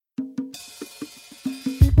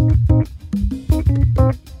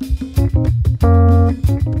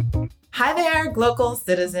global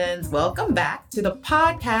citizens. Welcome back to the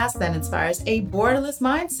podcast that inspires a borderless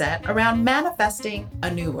mindset around manifesting a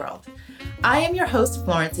new world. I am your host,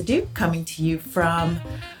 Florence Duke, coming to you from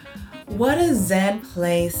what a zen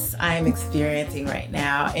place I am experiencing right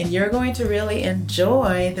now. And you're going to really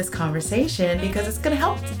enjoy this conversation because it's going to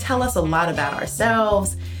help to tell us a lot about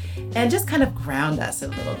ourselves and just kind of ground us a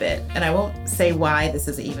little bit. And I won't say why this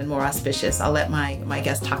is even more auspicious. I'll let my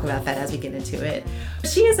guest talk about that as we get into it.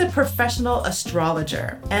 She is a professional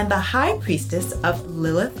astrologer and the high priestess of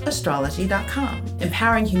LilithAstrology.com,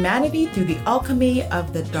 empowering humanity through the alchemy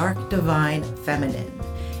of the dark divine feminine.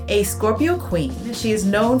 A Scorpio queen, she is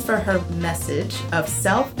known for her message of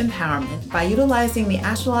self-empowerment by utilizing the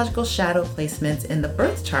astrological shadow placements in the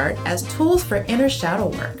birth chart as tools for inner shadow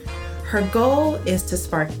work. Her goal is to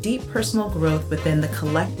spark deep personal growth within the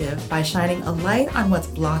collective by shining a light on what's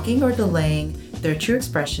blocking or delaying their true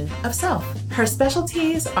expression of self. Her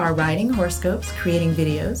specialties are writing horoscopes, creating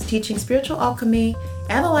videos, teaching spiritual alchemy,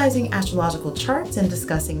 analyzing astrological charts, and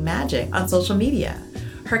discussing magic on social media.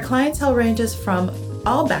 Her clientele ranges from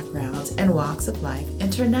all backgrounds and walks of life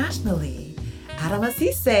internationally. Adama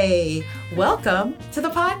Cisse, welcome to the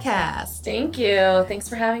podcast. Thank you. Thanks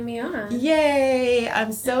for having me on. Yay!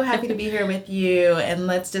 I'm so happy to be here with you, and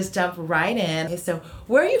let's just jump right in. Okay, so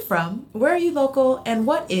where are you from? Where are you local? And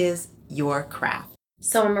what is your craft?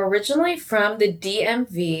 So I'm originally from the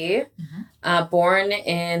DMV, born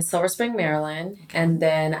in Silver Spring, Maryland, and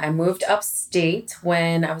then I moved upstate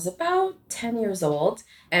when I was about 10 years old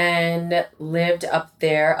and lived up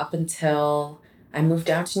there up until I moved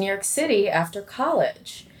down to New York City after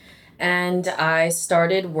college. And I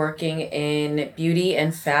started working in beauty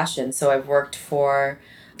and fashion. So I've worked for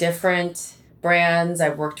different brands.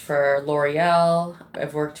 I've worked for L'Oreal.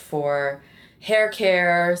 I've worked for hair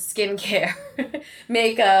care, skin care,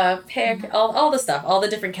 makeup, hair, all the stuff, all the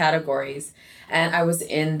different categories. And I was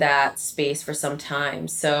in that space for some time.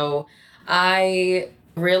 So I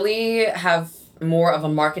really have more of a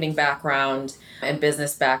marketing background and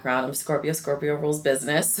business background. I'm Scorpio. Scorpio rules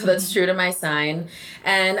business. So that's true to my sign.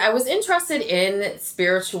 And I was interested in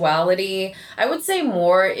spirituality, I would say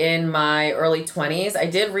more in my early 20s. I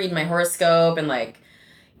did read my horoscope and I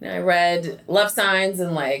read love signs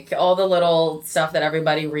and all the little stuff that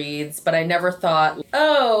everybody reads, but I never thought,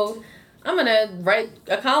 oh, I'm going to write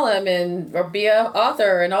a column or be an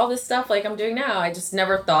author and all this stuff like I'm doing now. I just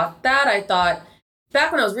never thought that. I thought back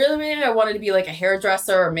when I was really young, I wanted to be like a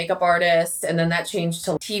hairdresser or makeup artist. And then that changed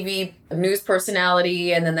to TV news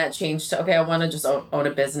personality. And then that changed to, okay, I want to just own a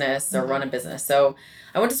business or run a business. So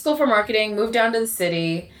I went to school for marketing, moved down to the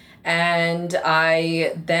city, and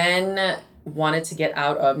I then wanted to get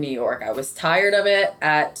out of New York. I was tired of it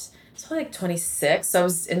I was probably 26. So I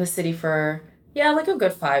was in the city for, a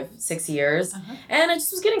good 5-6 years. And I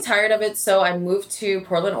just was getting tired of it. So I moved to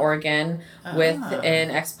Portland, Oregon with an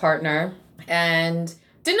ex-partner. And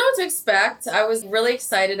didn't know what to expect. I was really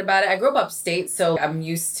excited about it. I grew up upstate, so I'm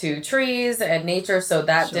used to trees and nature, so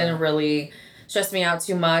that didn't really stress me out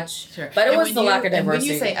too much. Sure. But it was the lack of diversity. And when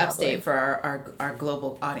you say upstate for our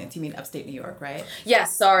global audience, you mean upstate New York, right?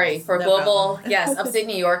 Yes, sorry. For no global, yes, upstate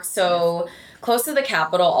New York. So close to the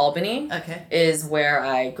capital, Albany, is where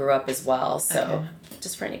I grew up as well. So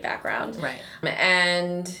just for any background. Right.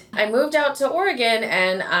 And I moved out to Oregon,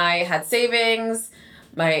 and I had savings.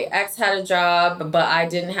 My ex had a job, but I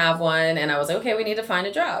didn't have one. And I was like, okay, we need to find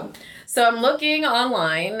a job. So I'm looking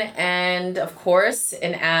online, and of course,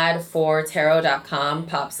 an ad for tarot.com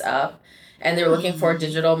pops up. And they were looking for a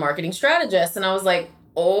digital marketing strategist. And I was like,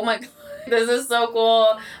 oh my God, this is so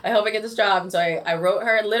cool. I hope I get this job. And so I wrote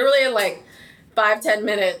her literally in 5-10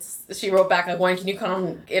 minutes. She wrote back, when can you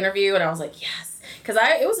come interview? And I was like, yes. Because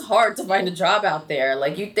it was hard to find a job out there.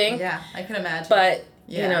 You'd think. Yeah, I can imagine. But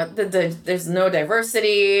there's no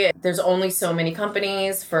diversity. There's only so many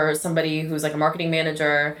companies for somebody who's a marketing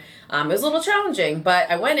manager. It was a little challenging,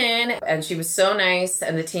 but I went in and she was so nice.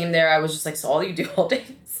 And the team there, I was just so all you do all day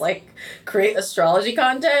is create astrology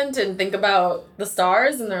content and think about the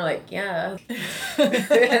stars. And they're like, yeah.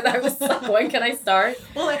 And I was like, when can I start?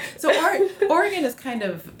 Well, so Oregon is kind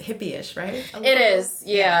of hippie-ish, right? It is.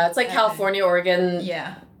 Yeah. It's California, Oregon.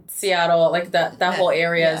 Yeah. Seattle, that whole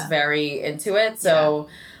area is very into it. So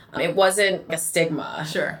it wasn't a stigma.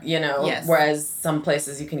 Sure. Yes. Whereas some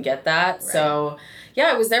places you can get that. Right. So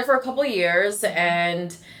I was there for a couple of years,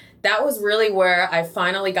 and that was really where I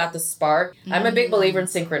finally got the spark. I'm a big believer in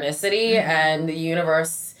synchronicity and the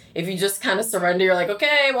universe. If you just kind of surrender, you're like,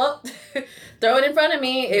 okay, well, throw it in front of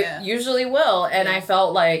me. It usually will. And I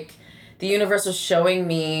felt like the universe was showing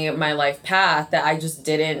me my life path that I just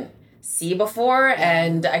didn't see before.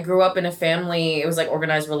 And I grew up in a family, it was like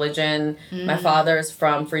organized religion. My father's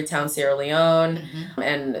from Freetown, Sierra Leone,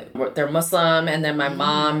 and they're Muslim. And then my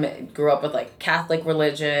mom grew up with like Catholic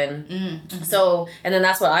religion. So, and then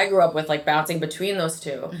that's what I grew up with, like bouncing between those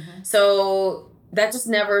two. So that just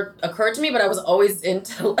never occurred to me, but I was always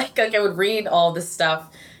into like I would read all this stuff,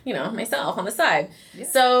 you know, myself on the side. Yeah.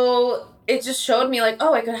 So it just showed me like,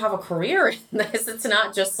 oh, I could have a career in this. It's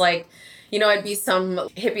not just like, you know, I'd be some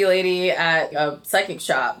hippie lady at a psychic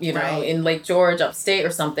shop, you know, in Lake George, upstate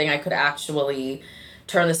or something. I could actually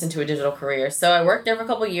turn this into a digital career. So I worked there for a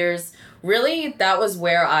couple of years. Really, that was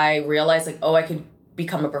where I realized like, oh, I could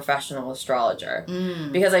become a professional astrologer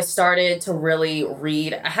because I started to really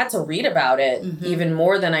read. I had to read about it even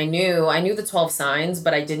more than I knew. I knew the 12 signs,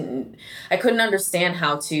 but I couldn't understand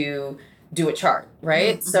how to do a chart,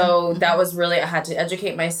 right? So that was really, I had to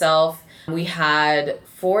educate myself. We had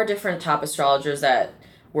 4 different top astrologers that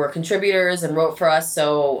were contributors and wrote for us.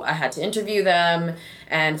 So I had to interview them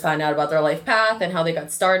and find out about their life path and how they got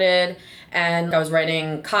started. And I was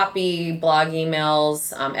writing copy, blog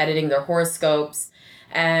emails, editing their horoscopes.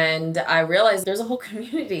 And I realized there's a whole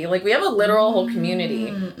community. Like we have a literal whole community.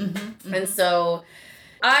 And so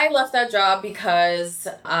I left that job because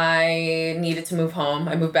I needed to move home.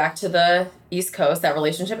 I moved back to the East Coast. That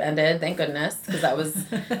relationship ended, thank goodness, because that was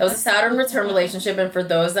a Saturn return relationship. And for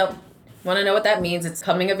those that want to know what that means, it's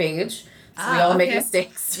coming of age. So we all make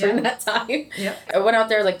mistakes during that time. I went out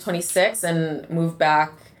there like 26 and moved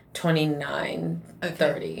back 29,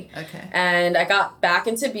 30. And I got back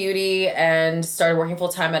into beauty and started working full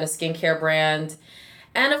time at a skincare brand.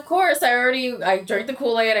 And of course, I drank the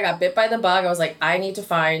Kool-Aid. I got bit by the bug. I was like, I need to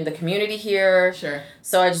find the community here.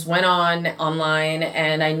 So I just went online,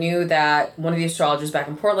 and I knew that one of the astrologers back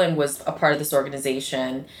in Portland was a part of this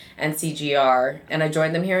organization, NCGR, and I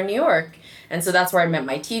joined them here in New York. And so that's where I met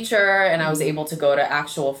my teacher, and I was able to go to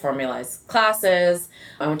actual formalized classes.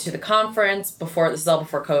 I went to the conference this is all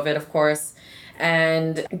before COVID, of course,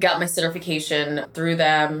 and got my certification through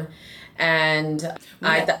them. And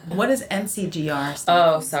what is NCGR?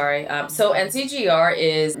 Oh, sorry. So NCGR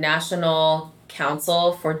is National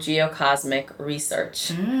Council for Geocosmic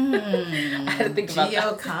Research. I had to think about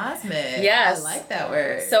that. Geocosmic. Yes. I like that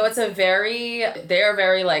word. So they're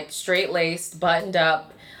very like straight-laced, buttoned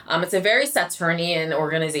up. It's a very Saturnian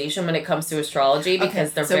organization when it comes to astrology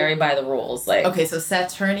because they're very by the rules. So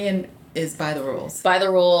Saturnian is by the rules. By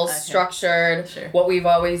the rules, structured, what we've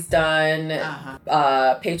always done,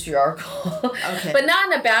 patriarchal. But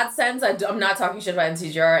not in a bad sense. I'm not talking shit about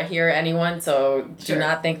NCGR here, anyone, so do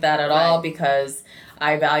not think that at all because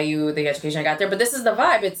I value the education I got there. But this is the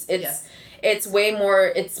vibe. It's way more,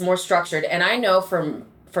 it's more structured. And I know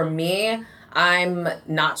for me, I'm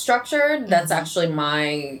not structured. That's actually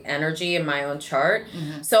my energy in my own chart.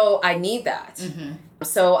 So I need that.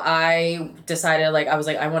 So I decided,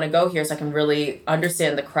 I want to go here so I can really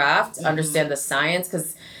understand the craft, understand the science,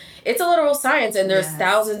 because it's a literal science, and there's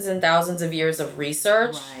thousands and thousands of years of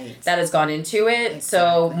research that has gone into it. Exactly.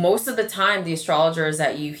 So most of the time, the astrologers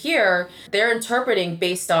that you hear, they're interpreting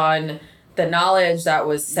based on the knowledge that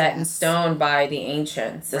was set in stone by the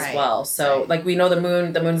ancients as well. So we know the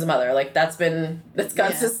moon's the mother. That's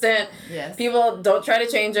consistent. Yes. People don't try to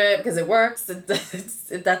change it because it works.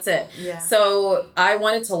 That's it. Yeah. So I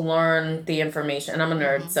wanted to learn the information, and I'm a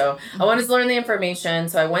nerd, so I wanted to learn the information.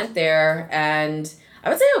 So I went there, and I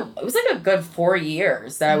would say it was a good 4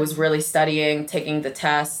 years that I was really studying, taking the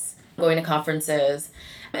tests, going to conferences,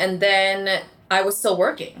 and then I was still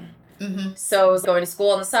working. So I was going to school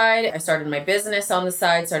on the side. I started my business on the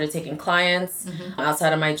side, started taking clients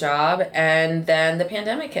outside of my job, and then the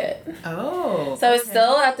pandemic hit. So I was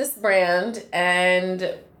still at this brand,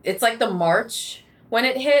 and it's like the March when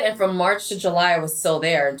it hit, and from March to July I was still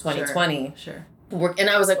there in 2020. And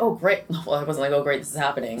I was like, oh, great. Well, I wasn't like, oh, great, this is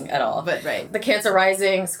happening at all. But the Cancer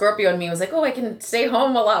rising Scorpio in me was like, oh, I can stay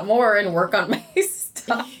home a lot more and work on my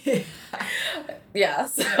stuff.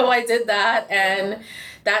 So I did that, and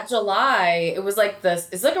that July, it was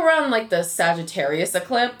it's around the Sagittarius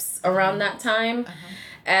eclipse around that time.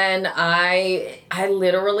 And I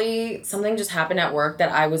literally, something just happened at work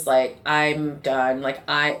that I was like, I'm done.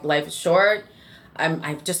 Life is short.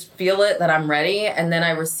 I just feel it that I'm ready. And then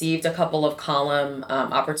I received a couple of column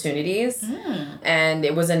opportunities, and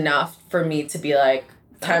it was enough for me to be like,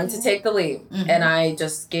 time to take the leap. And I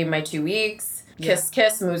just gave my 2 weeks, kiss,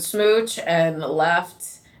 smooch, smooch, and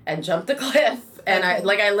left and jumped the cliff. And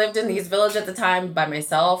I lived in the East Village at the time by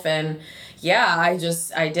myself, and I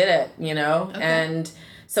did it, and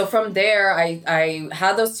so from there I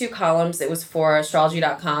had those 2 columns. It was for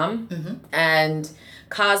astrology.com and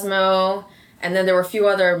Cosmo And then there were a few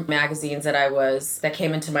other magazines that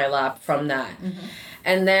came into my lap from that. Mm-hmm.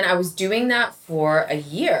 And then I was doing that for a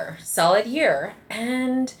year, solid year.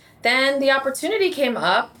 And then the opportunity came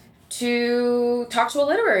up to talk to a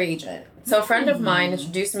literary agent. So a friend of mine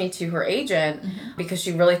introduced me to her agent because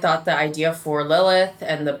she really thought the idea for Lilith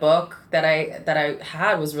and the book that I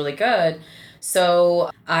had was really good.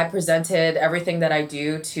 So I presented everything that I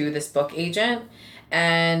do to this book agent.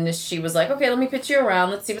 And she was like, okay, let me pitch you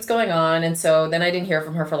around. Let's see what's going on. And so then I didn't hear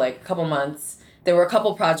from her for like a couple months. There were a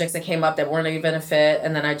couple projects that came up that weren't even a fit.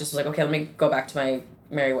 And then I just was like, okay, let me go back to my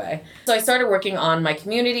merry way. So I started working on my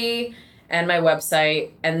community and my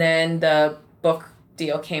website. And then the book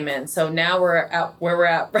deal came in. So now we're at where we're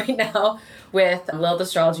at right now with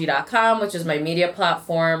LilithAstrology.com, which is my media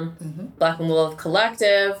platform, Black and Lilith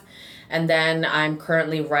Collective. And then I'm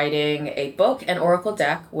currently writing a book and oracle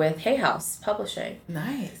deck with Hay House Publishing.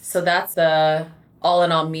 Nice. So that's the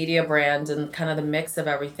all-in-all media brand and kind of the mix of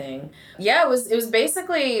everything. Yeah, it was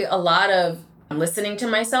basically a lot of listening to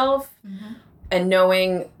myself and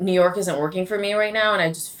knowing New York isn't working for me right now, and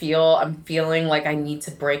I'm feeling like I need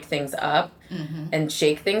to break things up and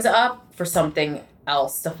shake things up for something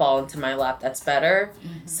else to fall into my lap that's better.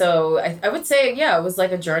 So I would say, yeah, it was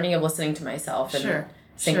like a journey of listening to myself and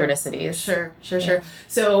synchronicities. Sure.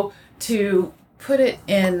 So to put it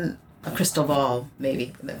in a crystal ball,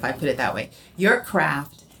 maybe, if I put it that way, your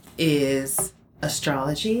craft is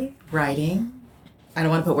astrology, writing. I don't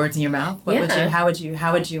want to put words in your mouth. How would you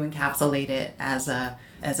encapsulate it as a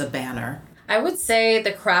banner? I would say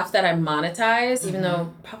the craft that I monetize, even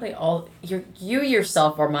though probably all you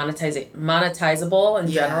yourself are monetizable in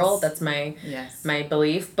general. That's my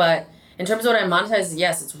belief. But in terms of what I monetize,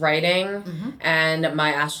 yes, it's writing and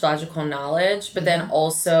my astrological knowledge. But then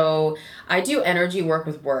also I do energy work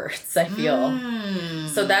with words, I feel.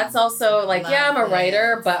 So that's also like, I'm a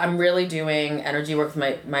writer, but I'm really doing energy work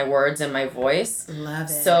with my words and my voice. Love it.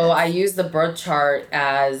 So I use the birth chart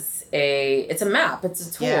as it's a map. It's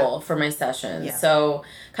a tool for my sessions. Yeah. So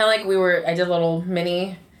kind of like I did a little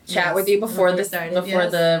mini chat with you before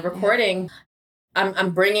the recording.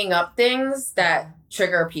 I'm bringing up things that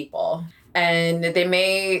trigger people, and they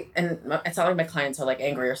may, and it's not like my clients are like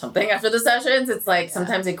angry or something after the sessions. It's like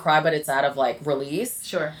sometimes they cry, but it's out of like release.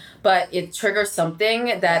 Sure. But it triggers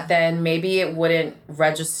something that then maybe it wouldn't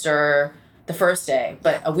register the first day,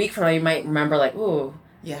 but a week from now you might remember like, ooh.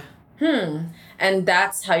 Yeah. And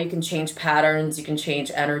that's how you can change patterns. You can change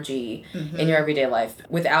energy in your everyday life.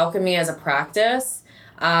 With alchemy as a practice,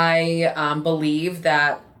 I believe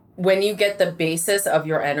that when you get the basis of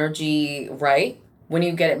your energy right, when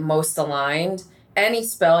you get it most aligned, any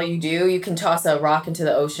spell you do, you can toss a rock into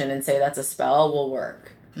the ocean and say that's a spell, will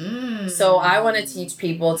work. So I want to teach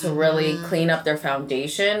people to really clean up their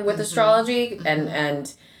foundation with astrology,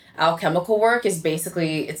 and alchemical work is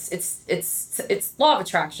basically it's law of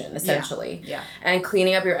attraction essentially. And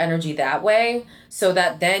cleaning up your energy that way so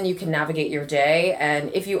that then you can navigate your day.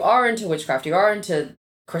 And if you are into witchcraft, you are into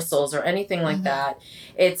crystals or anything like that,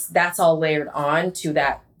 that's all layered on to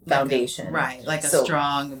that foundation, like a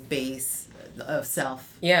strong base of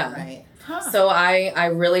self. Right. So I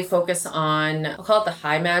really focus on, I'll call it the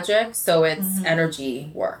high magic. So it's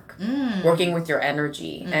energy work, working with your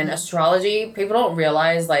energy. And astrology, people don't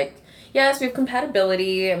realize, like, yes, we have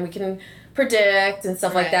compatibility and we can predict and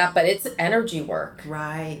stuff like that, but it's energy work.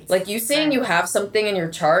 Right. Like you saying you have something in your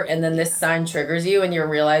chart and then this sign triggers you and you're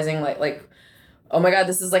realizing like, oh my God,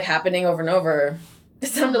 this is like happening over and over.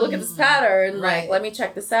 It's time to look at this pattern. Like, let me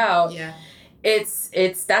check this out. Yeah. That's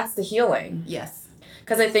the healing. Yes.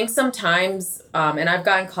 Because I think sometimes, and I've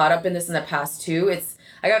gotten caught up in this in the past too,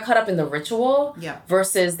 I got caught up in the ritual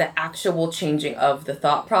versus the actual changing of the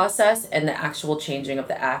thought process and the actual changing of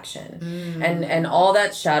the action. And all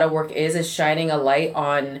that shadow work is shining a light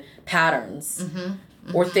on patterns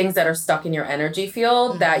or things that are stuck in your energy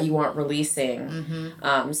field that you aren't releasing.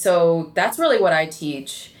 So that's really what I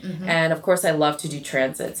teach. And of course, I love to do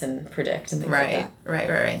transits and predict and things like that.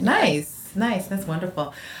 Right. Nice. That's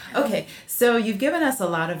wonderful. Okay, so you've given us a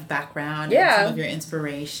lot of background and some of your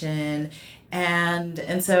inspiration,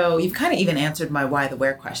 and so you've kind of even answered my why the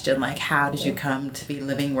where question, like how did you come to be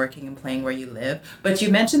living, working, and playing where you live? But you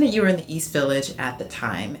mentioned that you were in the East Village at the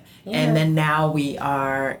time, and then now we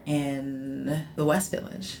are in the West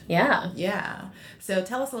Village. Yeah. So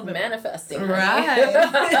tell us a little bit. Manifesting. Right.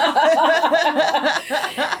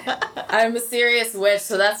 I'm a serious witch,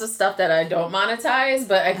 so that's the stuff that I don't monetize,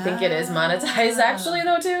 but I think it is monetized actually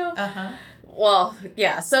though too. Well,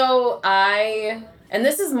 yeah. So and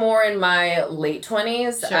this is more in my late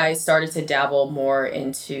 20s. Sure. I started to dabble more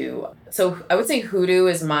into, so I would say hoodoo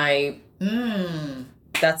is my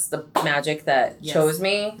that's the magic that chose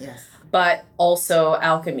me. Yes. But also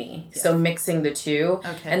alchemy. Yes. So mixing the two.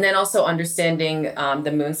 Okay. And then also understanding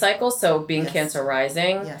the moon cycle. So being Cancer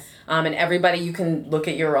rising. Yes. And everybody, you can look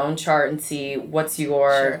at your own chart and see what's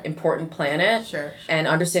your important planet. Sure. And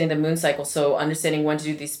understanding the moon cycle. So understanding when to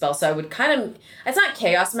do these spells. So I would kind of, it's not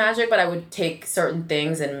chaos magic, but I would take certain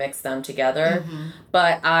things and mix them together. Mm-hmm.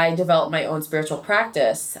 But I developed my own spiritual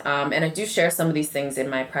practice. And I do share some of these things in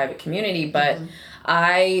my private community. But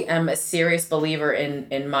I am a serious believer in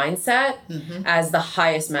mindset as the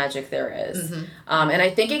highest magic there is. And I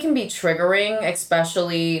think it can be triggering,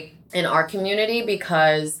 especially in our community,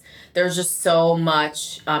 because there's just so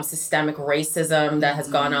much systemic racism that has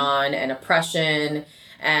gone on, and oppression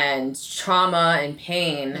and trauma and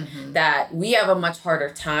pain that we have a much harder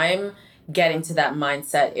time getting to that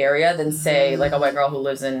mindset area than say like a white girl who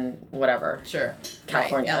lives in whatever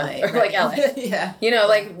California LA, or like LA. Yeah. You know,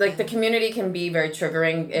 like the community can be very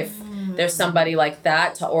triggering if there's somebody like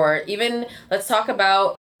that, or even let's talk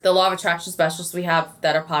about the law of attraction specialists we have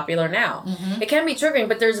that are popular now. It can be triggering,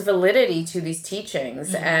 but there's validity to these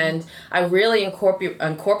teachings. And I really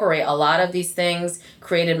incorporate a lot of these things,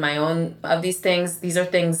 created my own of these things. These are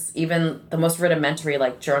things, even the most rudimentary,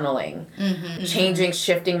 like journaling,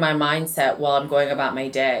 shifting my mindset while I'm going about my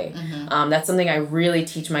day. That's something I really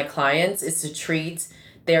teach my clients, is to treat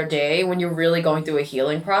their day when you're really going through a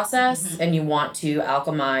healing process and you want to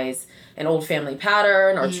alchemize an old family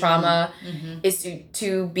pattern or trauma, is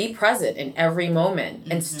to be present in every moment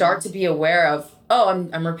and start to be aware of, oh,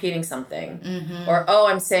 I'm repeating something, or oh,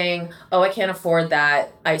 I'm saying, oh, I can't afford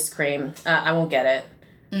that ice cream, I won't get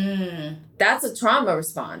it. That's a trauma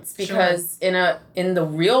response, because in the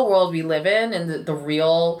real world we live in the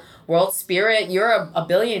real world spirit, you're a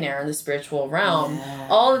billionaire in the spiritual realm.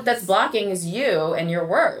 All that's blocking is you and your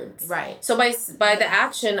words. Right. So by the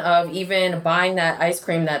action of even buying that ice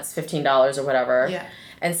cream that's $15 or whatever,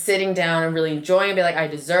 and sitting down and really enjoying it, be like, I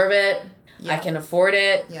deserve it, I can afford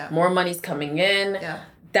it, more money's coming in,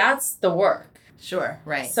 that's the work. Sure,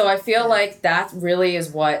 right. So I feel like that really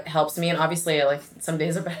is what helps me, and obviously like some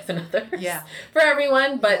days are better than others for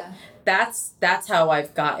everyone, but that's how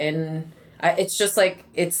I've gotten. It's just like,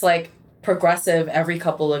 it's like progressive every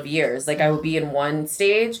couple of years. Like I would be in one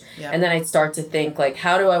stage and then I'd start to think like,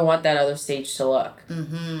 how do I want that other stage to look?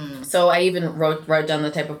 So I even wrote down the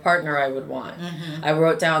type of partner I would want. I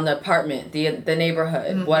wrote down the apartment, the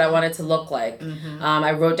neighborhood, what I wanted to look like.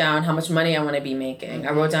 I wrote down how much money I want to be making.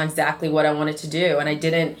 I wrote down exactly what I wanted to do, and I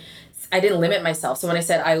didn't limit myself. So when I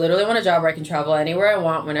said, I literally want a job where I can travel anywhere I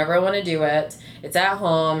want, whenever I want to do it, it's at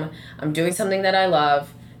home, I'm doing something that I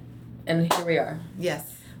love, and here we are.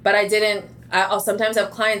 Yes. But I'll sometimes have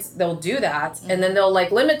clients, they'll do that, and then they'll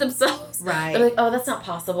like limit themselves. Right. They're like, oh, that's not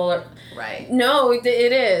possible. Or, right. No, it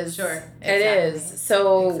is. Sure. Exactly. It is.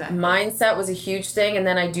 So mindset was a huge thing. And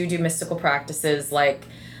then I do mystical practices like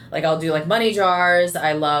I'll do like money jars.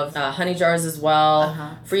 I love honey jars as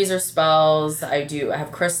well. Freezer spells. I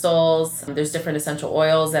have crystals. There's different essential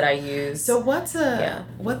oils that I use. So what's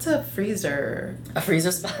a freezer? A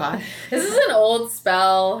freezer spell. This is an old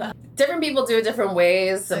spell. Different people do it different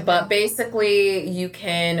ways, but basically you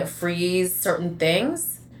can freeze certain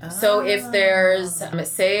things. So if there's,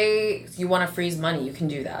 say you want to freeze money, you can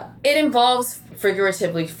do that. It involves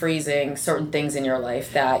figuratively freezing certain things in your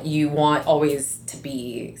life that you want always to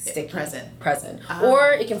be sticky. Present. Or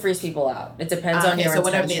it can freeze people out. It depends on your intention. So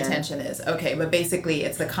whatever the intention is. Okay, but basically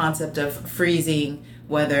it's the concept of freezing,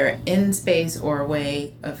 whether in space or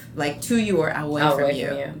away, of like to you or away from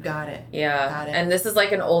you. Got it. Yeah. Got it. And this is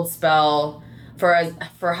like an old spell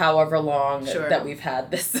for however long that we've had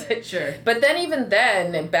this. Sure. But then even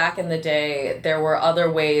then, back in the day, there were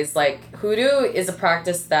other ways, like hoodoo is a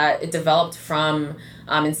practice that it developed from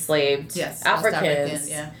enslaved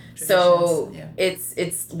Africans. So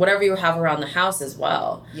it's whatever you have around the house as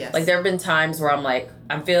well. Yes. Like there have been times where I'm like,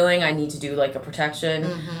 I'm feeling I need to do like a protection.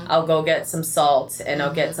 I'll go get some salt and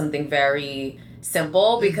I'll get something very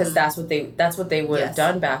simple, because that's what they would have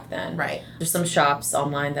done back then. Right. There's some shops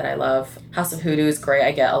online that I love. House of Hoodoo is great.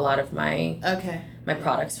 I get a lot of my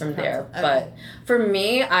products from there. Okay. But for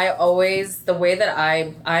me, I always, the way that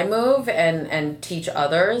I move and teach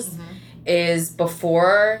others is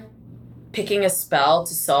before picking a spell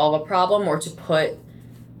to solve a problem or to put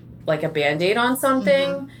like a Band-Aid on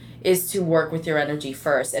something, is to work with your energy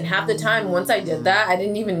first. And half the time, once I did that, I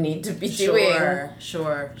didn't even need to be doing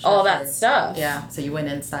all that stuff. Yeah, so you went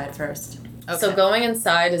inside first. Okay. So going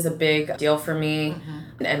inside is a big deal for me.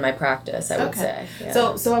 and my practice, I would say.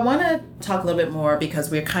 Yeah. So I want to talk a little bit more because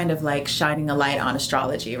we're kind of like shining a light on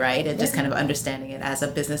astrology, right? And just kind of understanding it as a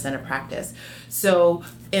business and a practice. So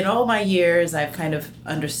in all my years, I've kind of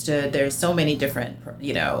understood there's so many different,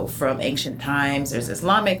 from ancient times, there's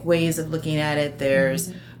Islamic ways of looking at it,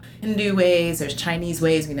 there's Hindu ways, there's Chinese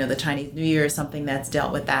ways. We know the Chinese New Year is something that's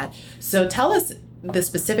dealt with that. So tell us the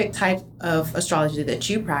specific type of astrology that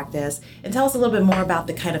you practice, and tell us a little bit more about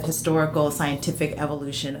the kind of historical scientific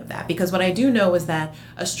evolution of that. Because what I do know is that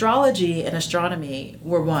astrology and astronomy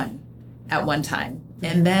were one at one time.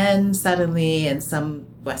 And then suddenly, in some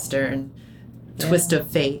Western twist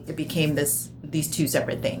of fate, it became these two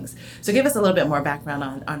separate things. So give us a little bit more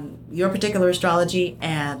background on your particular astrology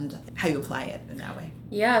and how you apply it in that way.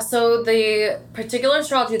 Yeah, so the particular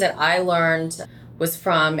astrology that I learned was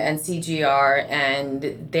from NCGR,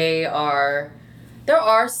 and there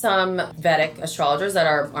are some Vedic astrologers that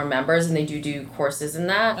are members, and they do courses in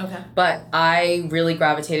that. Okay. But I really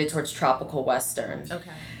gravitated towards tropical Western.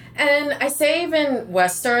 Okay. And I say even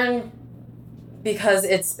Western because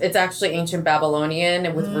it's actually ancient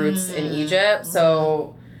Babylonian with roots in Egypt.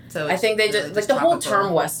 So I think they just like the whole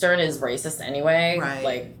term Western is racist anyway. Right.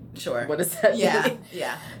 Like, sure. What does that mean?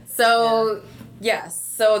 Yeah. So yes.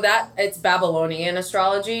 So that it's Babylonian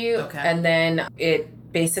astrology, and then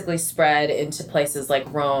it basically spread into places like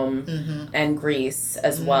Rome and Greece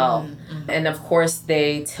as well. And of course,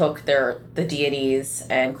 they took the deities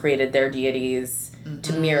and created their deities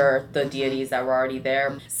to mirror the deities that were already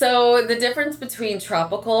there. So the difference between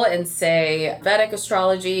tropical and, say, Vedic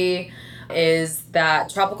astrology is that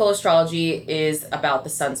tropical astrology is about the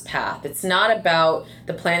sun's path. It's not about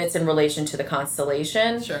the planets in relation to the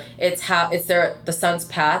constellation. Sure. It's the sun's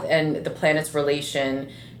path and the planet's relation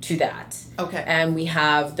to that. Okay. And we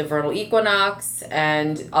have the vernal equinox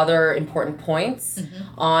and other important points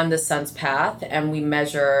on the sun's path, and we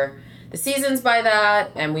measure the seasons by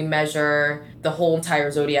that, and we measure the whole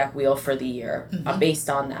entire zodiac wheel for the year based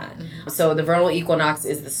on that. So the vernal equinox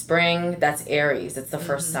is the spring. That's Aries. It's the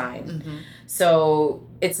first sign. So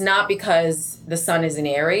it's not because the sun is in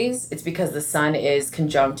Aries. It's because the sun is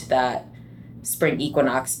conjunct that spring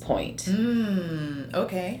equinox point.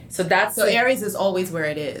 Okay. So Aries is always where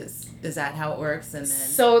it is. Is that how it works? And then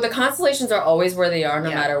so the constellations are always where they are no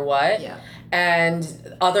matter what. Yeah.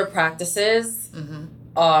 And other practices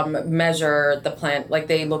measure the planet, like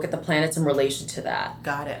they look at the planets in relation to that.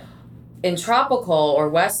 Got it. In tropical or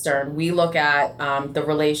Western, we look at the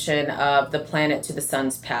relation of the planet to the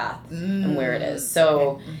sun's path and where it is.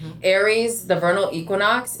 So Aries, the vernal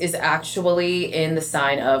equinox, is actually in the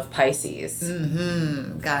sign of Pisces.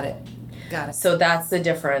 Got it. So that's the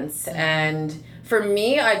difference. And for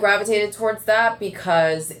me, I gravitated towards that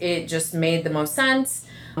because it just made the most sense.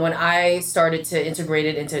 When I started to integrate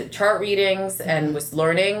it into chart readings and was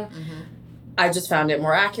learning, I just found it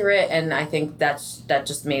more accurate, and I think that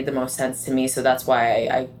just made the most sense to me. So that's why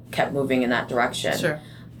I kept moving in that direction. Sure.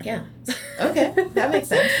 Yeah. Okay, that makes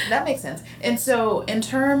sense. And so in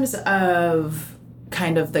terms of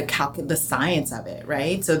kind of the science of it,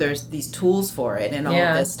 right? So there's these tools for it and all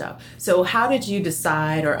of this stuff. So how did you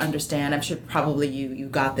decide or understand? I'm sure probably you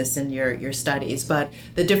got this in your studies, but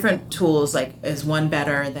the different tools, like, is one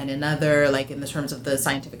better than another, like in the terms of the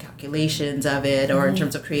scientific calculations of it, or in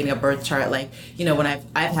terms of creating a birth chart? Like, when I've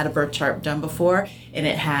had a birth chart done before, and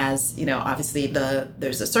it has, obviously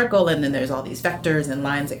there's a circle, and then there's all these vectors and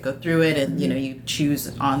lines that go through it, and you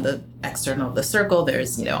choose on the external of the circle,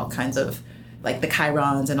 there's all kinds of, like, the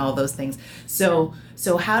chirons and all those things. So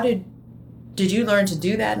how did you learn to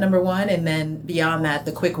do that, number one? And then beyond that,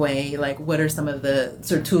 the quick way, like, what are some of the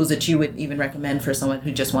sort of tools that you would even recommend for someone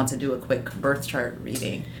who just wants to do a quick birth chart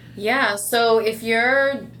reading? Yeah, so if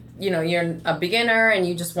you're a beginner and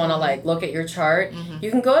you just want to like look at your chart,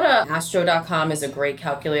 you can go to astro.com is a great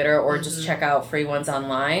calculator, or just check out free ones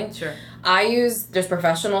online. Sure. There's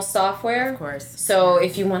professional software. Of course. So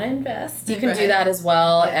if you want to invest, you can do that as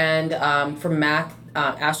well. And for Mac,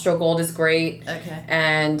 Astro Gold is great. Okay.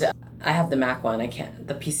 And I have the Mac one.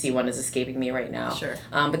 The PC one is escaping me right now. Sure.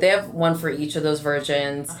 But they have one for each of those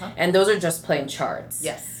versions. And those are just plain charts.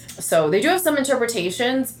 Yes. So they do have some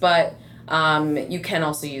interpretations, but you can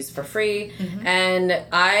also use for free. And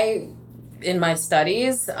in my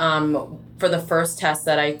studies, for the first test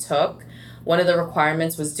that I took, one of the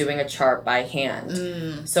requirements was doing a chart by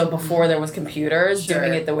hand. So before there was computers,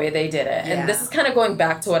 doing it the way they did it. And this is kind of going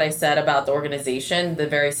back to what I said about the organization, the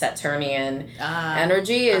very Saturnian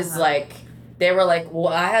energy is like, they were like, well,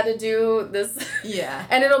 I had to do this. Yeah.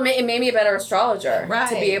 And it made me a better astrologer. Right.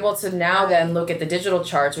 To be able to now then look at the digital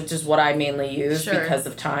charts, which is what I mainly use because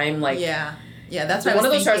of time. Like, Yeah, that's So what one I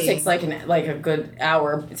of was those charts thinking. takes like a good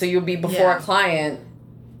hour. So you'll be before a client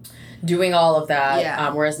doing all of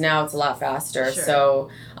that, whereas now it's a lot faster. Sure. So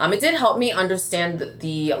it did help me understand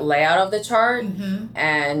the layout of the chart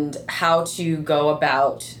and how to go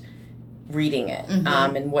about reading it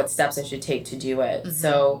and what steps I should take to do it.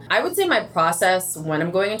 So I would say my process when I'm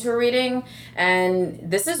going into a reading, and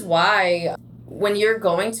this is why when you're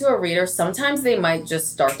going to a reader, sometimes they might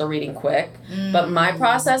just start the reading quick. But my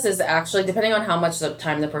process is actually, depending on how much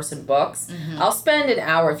time the person books, I'll spend an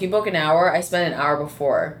hour. If you book an hour, I spend an hour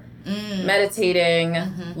before. Meditating,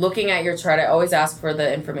 looking at your chart. I always ask for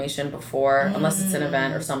the information before, unless it's an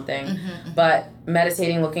event or something. But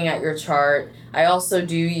meditating, looking at your chart. I also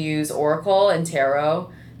do use Oracle and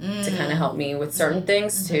Tarot to kind of help me with certain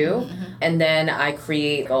things too. And then I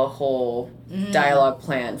create a whole dialogue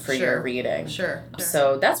plan for your reading. Sure.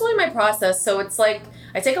 So that's really my process. So it's like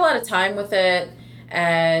I take a lot of time with it,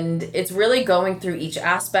 and it's really going through each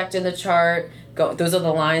aspect in the chart. Those are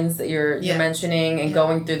the lines that you're mentioning, and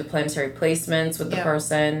going through the planetary placements with the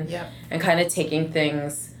person, and kind of taking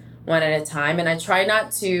things one at a time. And I try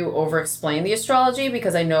not to over-explain the astrology,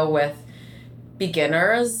 because I know with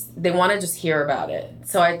beginners, they want to just hear about it.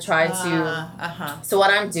 So I try to... So what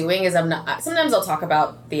I'm doing is sometimes I'll talk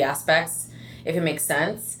about the aspects, if it makes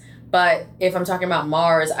sense. But if I'm talking about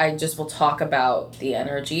Mars, I just will talk about the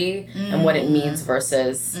energy and what it means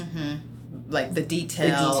versus... Like the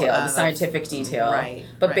detail. The scientific detail. Right.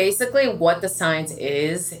 But basically what the science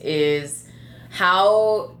is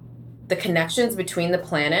how the connections between the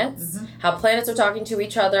planets, how planets are talking to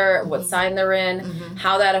each other, what sign they're in,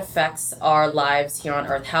 how that affects our lives here on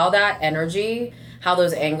Earth, how that energy, how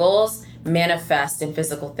those angles manifest in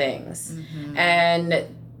physical things. And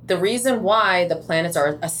the reason why the planets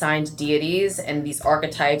are assigned deities and these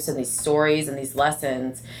archetypes and these stories and these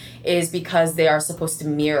lessons is because they are supposed to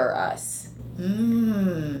mirror us.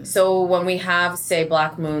 So when we have, say,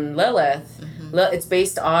 Black Moon Lilith, it's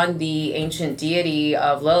based on the ancient deity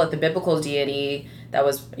of Lilith, the biblical deity that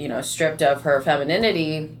was, stripped of her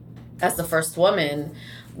femininity as the first woman.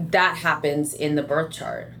 That happens in the birth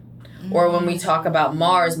chart. Or when we talk about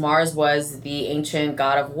Mars was the ancient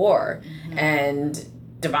god of war and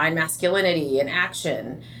divine masculinity and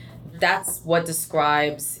action. That's what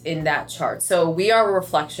describes in that chart. So we are a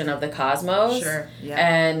reflection of the cosmos,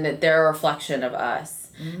 and they're a reflection of us.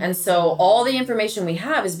 And so all the information we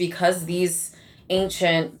have is because these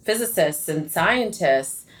ancient physicists and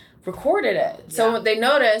scientists recorded it. So they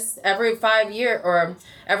noticed every 5 years or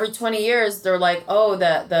every 20 years, they're like, oh,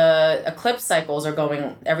 the eclipse cycles are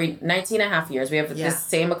going every 19 and a half years. We have this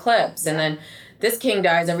same eclipse. And then this king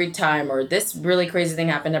dies every time, or this really crazy thing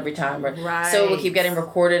happened every time. So we'll keep getting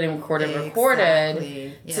recorded and recorded and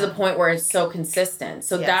recorded to the point where it's so consistent.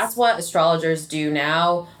 So that's what astrologers do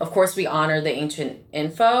now. Of course, we honor the ancient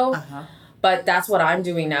info, but that's what I'm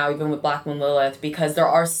doing now, even with Black Moon Lilith, because there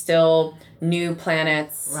are still new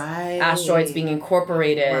planets, asteroids being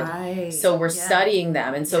incorporated. So we're studying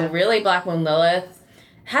them. And so really Black Moon Lilith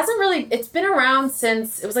it's been around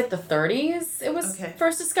since, it was like the 30s it was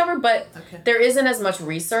first discovered, but there isn't as much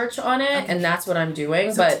research on it, and that's what I'm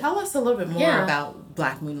doing. So but tell us a little bit more about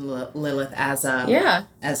Black Moon Lilith as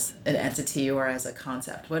as an entity or as a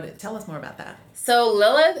concept. Tell us more about that. So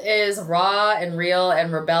Lilith is raw and real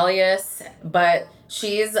and rebellious, but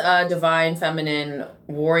she's a divine feminine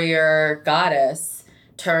warrior goddess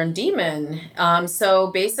turned demon. So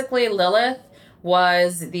basically Lilith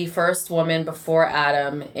was the first woman before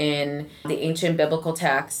Adam in the ancient biblical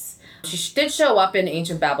texts. She did show up in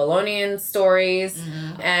ancient Babylonian stories,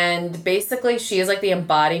 and basically she is like the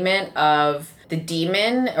embodiment of the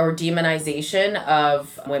demon or demonization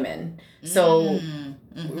of women. So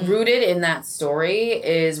rooted in that story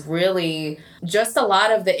is really just a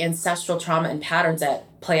lot of the ancestral trauma and patterns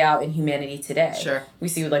that play out in humanity today. We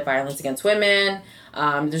see like violence against women.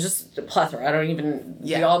 There's just a plethora. I don't even,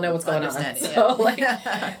 we all know what's going on. So like,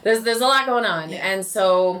 there's a lot going on. And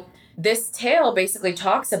so this tale basically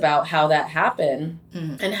talks about how that happened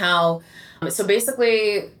and how, so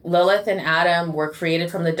basically Lilith and Adam were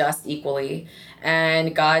created from the dust equally.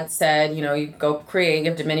 And God said, you go create, you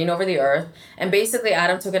have dominion over the earth. And basically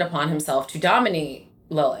Adam took it upon himself to dominate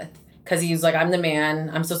Lilith. Because he was like, I'm the man,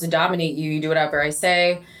 I'm supposed to dominate you, you do whatever I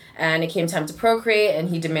say. And it came time to procreate, and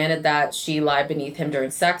he demanded that she lie beneath him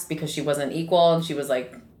during sex because she wasn't equal, and she was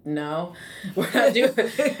like no, we're not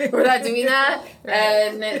doing that.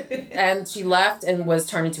 And she left and was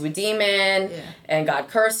turned into a demon, and God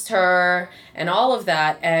cursed her and all of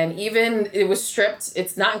that. And even it was stripped.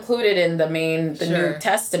 It's not included in the New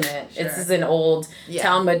Testament. It's is an old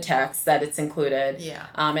Talmud text that it's included.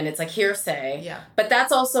 And it's like hearsay. But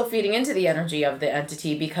that's also feeding into the energy of the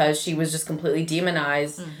entity, because she was just completely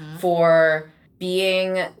demonized for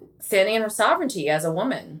standing in her sovereignty as a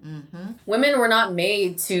woman. Women were not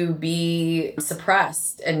made to be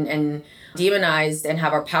suppressed and demonized and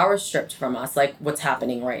have our power stripped from us, like what's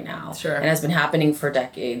happening right now. And has been happening for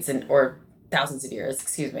decades or thousands of years,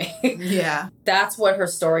 excuse me. That's what her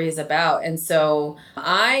story is about. And so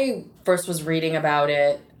I first was reading about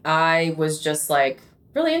it. I was just like,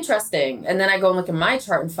 really interesting. And then I go and look at my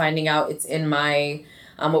chart and finding out it's in my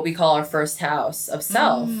what we call our first house of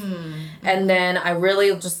self. And then I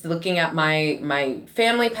really just looking at my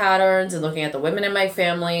family patterns and looking at the women in my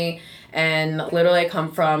family, and literally I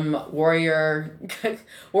come from warrior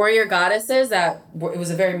goddesses that it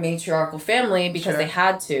was a very matriarchal family because they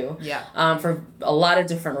had to for a lot of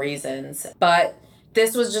different reasons. But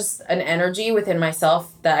this was just an energy within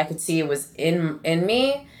myself that I could see it was in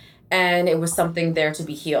me. And it was something there to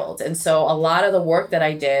be healed. And so a lot of the work that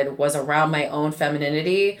I did was around my own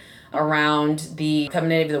femininity, around the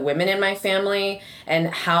femininity of the women in my family, and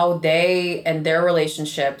how they and their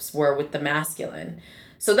relationships were with the masculine.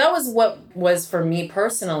 So that was what was for me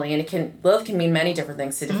personally. And Lilith can mean many different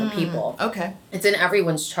things to different people. Okay. It's in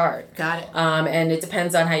everyone's chart. Got it. And it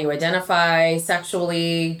depends on how you identify,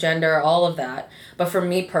 sexually, gender, all of that. But for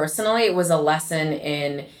me personally, it was a lesson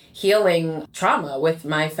in healing trauma with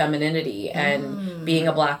my femininity and being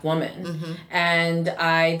a Black woman. And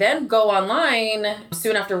I then go online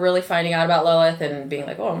soon after really finding out about Lilith and being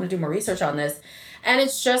like, oh, I'm going to do more research on this. And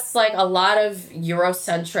it's just like a lot of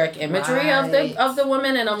Eurocentric imagery of the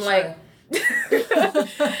woman. And I'm like,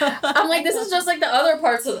 this is just like the other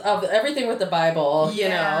parts of everything with the Bible, you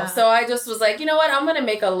know? So I just was like, you know what? I'm going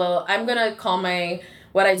to call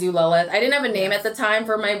what I do Lilith. I didn't have a name at the time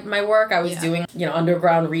for my work. I was doing,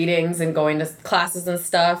 underground readings and going to classes and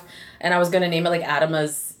stuff. And I was going to name it like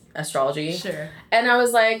Adama's Astrology. And I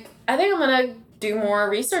was like, I think I'm going to do more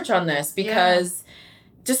research on this, because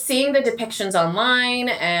just seeing the depictions online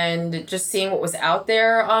and just seeing what was out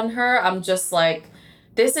there on her, I'm just like,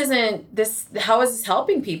 how is this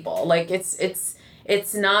helping people? Like, it's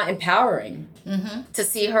not empowering to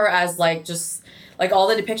see her as like, just like all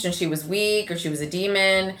the depictions, she was weak or she was a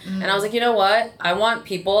demon. And I was like, you know what? I want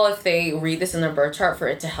people, if they read this in their birth chart, for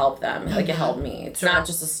it to help them. Like it helped me. It's not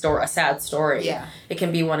just a sad story. It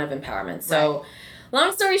can be one of empowerment. So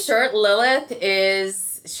long story short, Lilith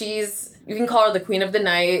you can call her the Queen of the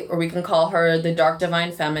Night, or we can call her the Dark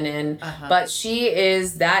Divine Feminine. But she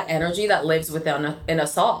is that energy that lives in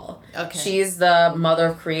us all. She's the mother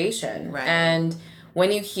of creation. And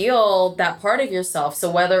when you heal that part of yourself,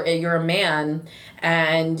 so whether you're a man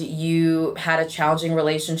and you had a challenging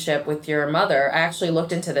relationship with your mother, I actually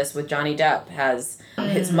looked into this with Johnny Depp,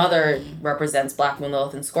 his mother represents Black Moon,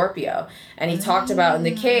 Lilith, and Scorpio. And he talked about in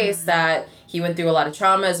the case that he went through a lot of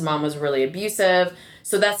trauma, his mom was really abusive.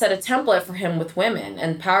 So that set a template for him with women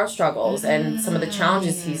and power struggles and some of the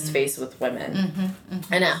challenges he's faced with women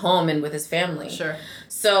and at home and with his family.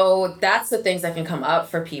 So that's the things that can come up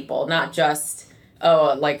for people, not just,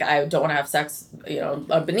 oh, like, I don't want to have sex,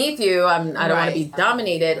 beneath you. I don't want to be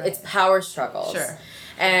dominated. It's power struggles.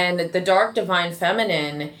 And the Dark Divine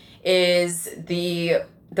Feminine is the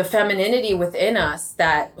femininity within us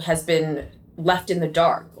that has been left in the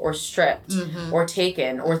dark or stripped or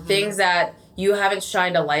taken, or things that you haven't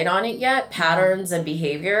shined a light on it yet, patterns and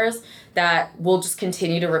behaviors that will just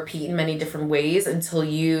continue to repeat in many different ways until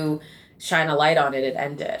you shine a light on it and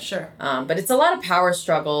end it. But it's a lot of power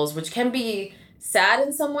struggles, which can be sad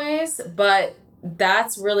in some ways, but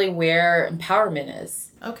that's really where empowerment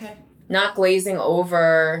is. Not glazing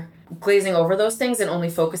over those things and only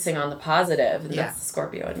focusing on the positive. And that's the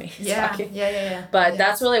Scorpio in me talking. But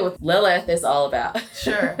that's really what Lilith is all about.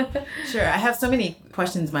 Sure. I have so many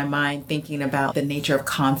questions in my mind thinking about the nature of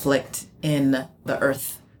conflict in the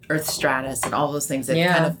earth stratus and all those things that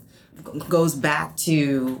kind of goes back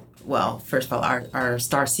to, well, first of all, our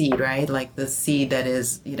star seed, right? Like the seed that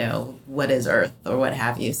is, what is earth or what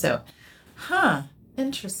have you. So,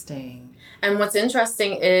 interesting. And what's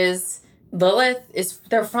interesting is Lilith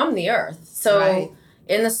they're from the earth. So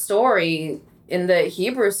in the story, in the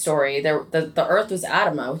Hebrew story, the earth was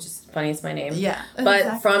Adama, which is funny, it's my name.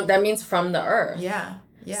 But that means from the earth.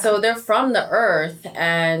 So they're from the earth,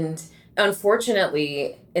 and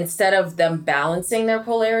unfortunately, instead of them balancing their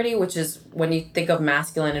polarity, which is when you think of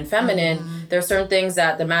masculine and feminine, there are certain things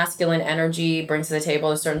that the masculine energy brings to the table.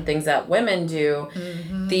 There's certain things that women do.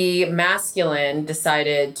 The masculine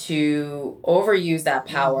decided to overuse that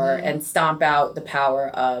power and stomp out the power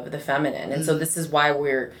of the feminine. And so this is why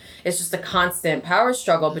it's just a constant power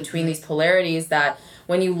struggle between these polarities that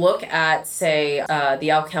when you look at, say,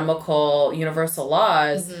 the alchemical universal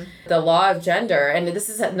laws, the law of gender, and this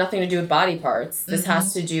has nothing to do with body parts. This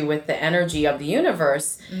has to do with the energy of the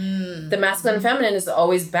universe. The masculine and feminine is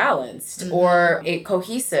always balanced or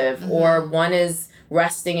cohesive, or one is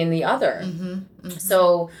resting in the other.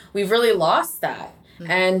 So we've really lost that.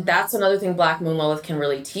 And that's another thing Black Moon Lilith can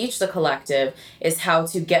really teach the collective, is how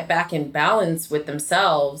to get back in balance with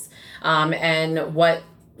themselves, and what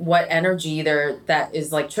energy that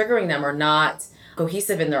is like triggering them or not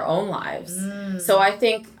cohesive in their own lives. So I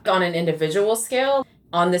think on an individual scale,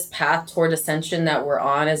 on this path toward ascension that we're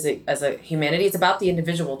on as a humanity, it's about the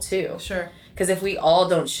individual too. Sure. Because if we all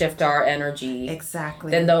don't shift our energy,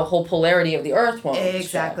 exactly, then the whole polarity of the earth won't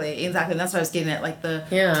exactly shift. And that's what I was getting at. Like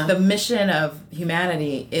the mission of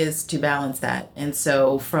humanity is to balance that. And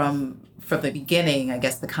so from the beginning, I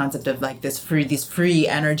guess the concept of like this free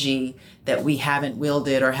energy that we haven't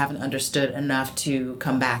wielded or haven't understood enough to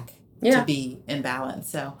come back to be in balance.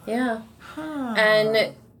 So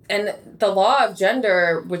and the law of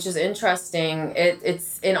gender, which is interesting,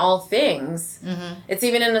 it's in all things. It's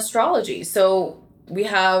even in astrology. So we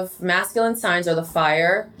have masculine signs are the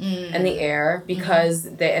fire and the air, because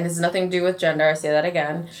and it has nothing to do with gender. I say that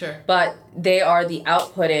again. Sure. But they are the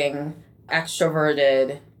outputting,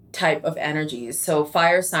 extroverted type of energies. So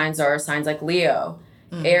fire signs are signs like Leo,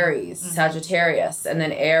 Aries, Sagittarius, and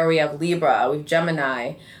then air we have Libra, we have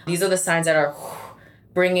Gemini. These are the signs that are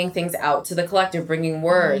bringing things out to the collective, bringing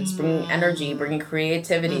words, bringing energy, bringing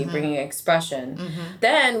creativity, bringing expression.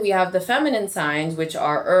 Then we have the feminine signs, which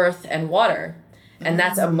are earth and water. And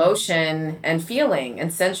that's emotion and feeling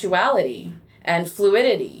and sensuality and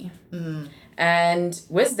fluidity and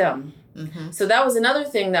wisdom. So that was another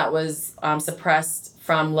thing that was suppressed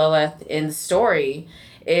from Lilith in the story,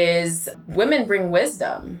 is women bring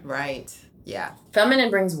wisdom. Right. Yeah. Feminine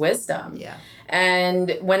brings wisdom. Yeah.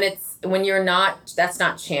 And when you're not, that's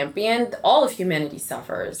not championed, all of humanity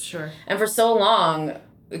suffers. Sure. And for so long,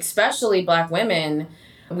 especially Black women,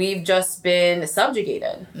 we've just been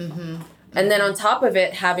subjugated. And then on top of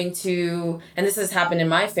it, having to, and this has happened in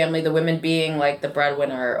my family, the women being like the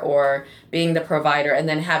breadwinner or being the provider, and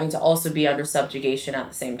then having to also be under subjugation at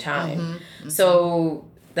the same time. So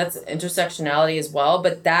that's intersectionality as well,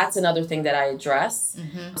 but that's another thing that I address.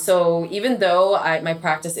 So even though my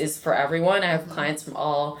practice is for everyone, I have clients from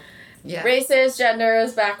all races,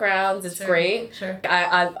 genders, backgrounds. It's great. Sure.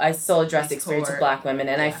 I still address the experience of Black women,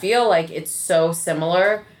 and I feel like it's so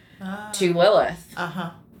similar to Lilith.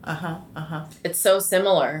 It's so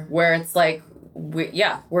similar, where it's like we're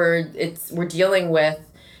dealing with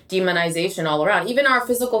demonization all around. Even our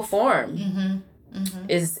physical form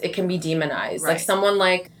it can be demonized. Like someone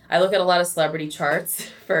like, I look at a lot of celebrity charts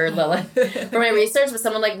for Lilith for my research, but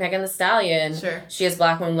someone like Megan Thee Stallion, she has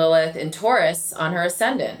Black Moon Lilith in Taurus on her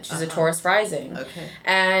ascendant. She's a Taurus rising.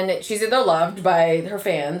 And she's either loved by her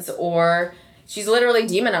fans or she's literally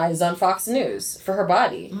demonized on Fox News for her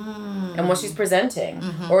body and what she's presenting.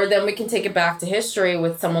 Or then we can take it back to history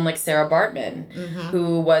with someone like Sarah Bartman,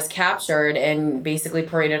 who was captured and basically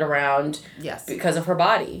paraded around because of her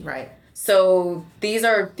body. Right. So these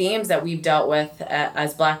are themes that we've dealt with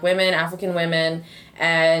as Black women, African women,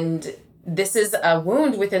 and this is a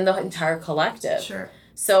wound within the entire collective. Sure.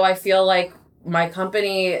 So I feel like my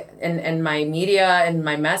company and my media and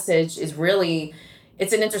my message is really,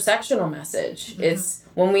 it's an intersectional message. It's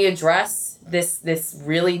when we address this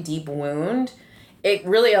really deep wound, it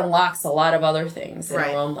really unlocks a lot of other things in our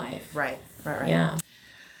own life. Right. Yeah.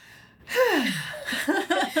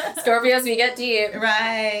 Scorpios, we get deep.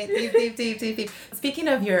 Right. Deep. Speaking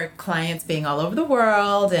of your clients being all over the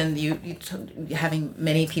world and you having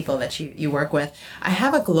many people that you work with, I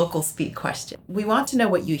have a local speak question. We want to know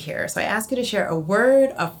what you hear. So I ask you to share a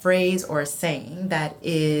word, a phrase, or a saying that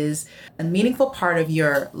is a meaningful part of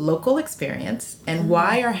your local experience and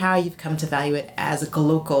why or how you've come to value it as a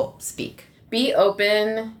local speak. Be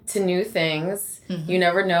open to new things. You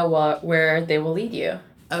never know where they will lead you.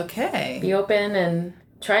 Okay. Be open and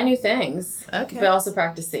try new things. Okay. But also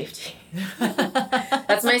practice safety.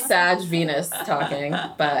 That's my Sag Venus talking.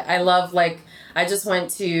 But I love, I just went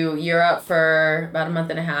to Europe for about a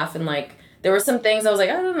month and a half, and there were some things I was like,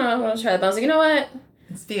 I don't know, I want to try that. But I was like, you know what?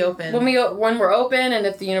 Let's be open. When we're open, and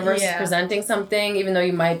if the universe is presenting something, even though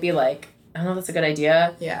you might be like, I don't know if that's a good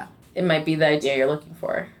idea. Yeah. it might be the idea you're looking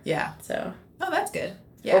for. Yeah. So. Oh, that's good.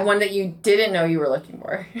 Yeah. Or one that you didn't know you were looking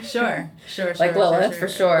for. Sure. Like Lilith, for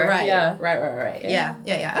sure. Right. Yeah. Right.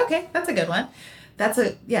 Yeah. Okay, that's a good one. That's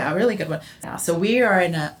a really good one. Now, so we are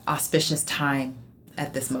in an auspicious time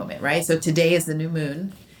at this moment, right? So today is the new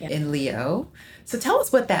moon in Leo. So tell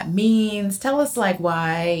us what that means. Tell us like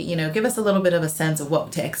why, give us a little bit of a sense of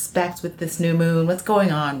what to expect with this new moon. What's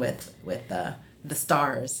going on with the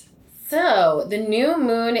stars? So the new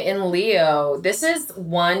moon in Leo, this is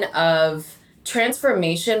one of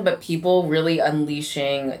transformation, but people really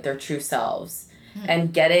unleashing their true selves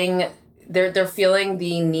and getting, they're feeling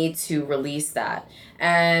the need to release that.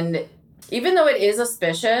 And even though it is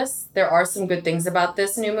auspicious, there are some good things about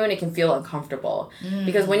this new moon. It can feel uncomfortable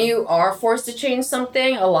because when you are forced to change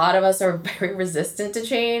something, a lot of us are very resistant to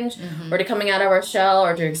change or to coming out of our shell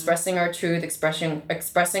or to expressing our truth,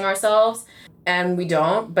 expressing ourselves. And we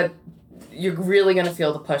don't, but you're really going to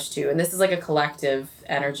feel the push too. And this is like a collective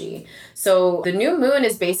energy. So the new moon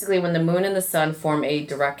is basically when the moon and the sun form a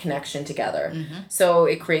direct connection together. So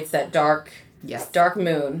it creates that dark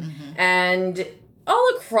moon. And all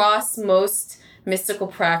across most mystical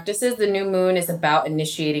practices, the new moon is about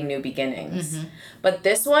initiating new beginnings. But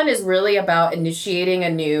this one is really about initiating a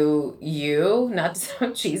new you, not to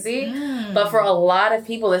sound cheesy, but for a lot of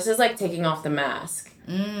people, this is like taking off the mask.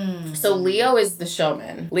 So Leo is the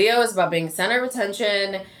showman. Leo is about being center of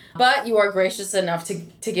attention, but you are gracious enough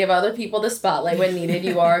to give other people the spotlight when needed.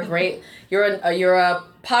 You are you're a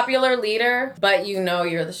popular leader, but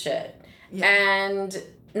you're the shit. Yeah. And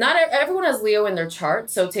not everyone has Leo in their chart,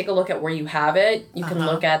 so take a look at where you have it. You can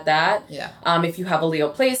look at that. Yeah. If you have a Leo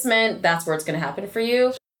placement, that's where it's going to happen for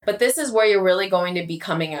you. But this is where you're really going to be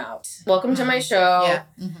coming out. Welcome to my show.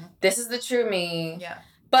 Yeah. This is the true me. Yeah.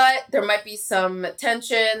 But there might be some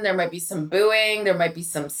tension, there might be some booing, there might be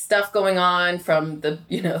some stuff going on from the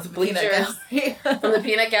bleachers, from the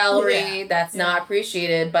peanut gallery that's not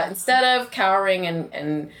appreciated. But instead of cowering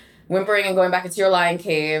and whimpering and going back into your lion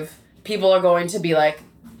cave, people are going to be like,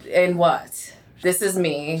 and what? This is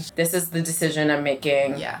me. This is the decision I'm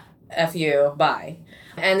making. Yeah. F you. Bye.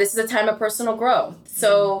 And this is a time of personal growth.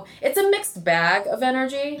 So it's a mixed bag of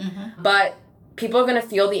energy, but people are going to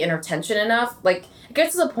feel the inner tension enough. Like, it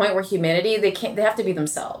gets to the point where humanity, they have to be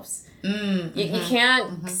themselves. You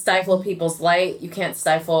can't stifle people's light. You can't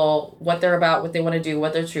stifle what they're about, what they want to do,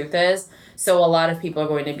 what their truth is. So a lot of people are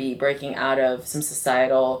going to be breaking out of some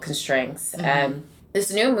societal constraints. And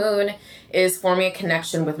this new moon is forming a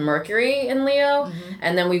connection with Mercury in Leo.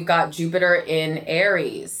 And then we've got Jupiter in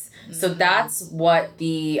Aries. So that's what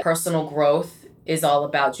the personal growth is all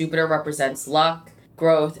about. Jupiter represents luck,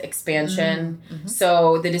 growth, expansion.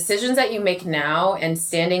 So the decisions that you make now and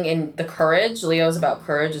standing in the courage, Leo's about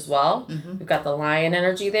courage as well. We've got the lion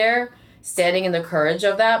energy there. Standing in the courage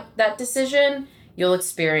of that decision, you'll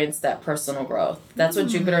experience that personal growth. That's what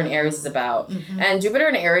Jupiter in Aries is about. And Jupiter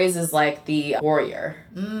in Aries is like the warrior.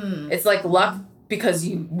 It's like luck because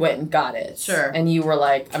you went and got it. Sure. And you were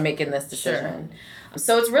like, I'm making this decision. Sure.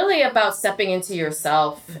 So it's really about stepping into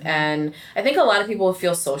yourself. And I think a lot of people will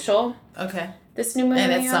feel social. Okay. This new moon.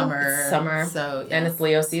 And Leo. it's summer. It's summer. So, and it's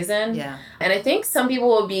Leo season. Yeah. And I think some people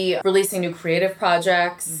will be releasing new creative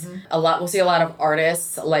projects. We'll see a lot of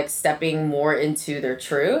artists like stepping more into their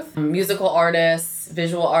truth. Musical artists,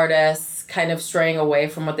 visual artists, kind of straying away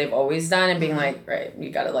from what they've always done and being like, right,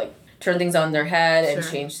 you gotta like turn things on their head and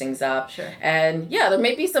change things up. And there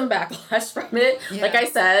may be some backlash from it, like I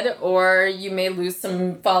said, or you may lose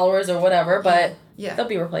some followers or whatever, but they'll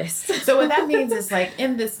be replaced. So what that means is like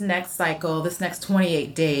in this next cycle, this next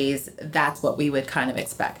 28 days, that's what we would kind of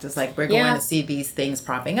expect. It's like we're going to see these things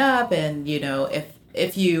propping up, and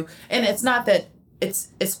if you, and it's not that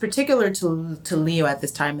it's particular to Leo at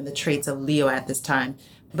this time and the traits of Leo at this time.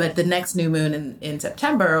 But the next new moon in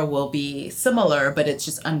September will be similar, but it's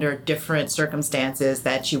just under different circumstances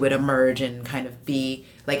that you would emerge and kind of be,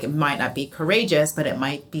 like, it might not be courageous, but it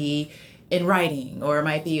might be in writing or it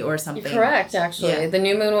might be, or something. You're correct, actually. Yeah. The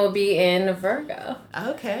new moon will be in Virgo.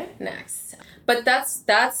 Okay. Next. But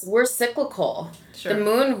that's we're cyclical. Sure. The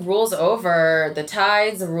moon rules over the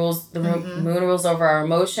tides, the moon rules over our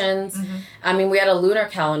emotions. I mean, we had a lunar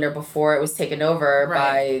calendar before it was taken over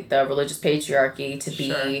by the religious patriarchy to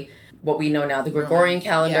be what we know now, the Gregorian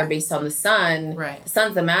calendar based on the sun. Right. The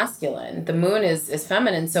sun's the masculine. The moon is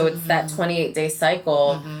feminine. So it's that 28-day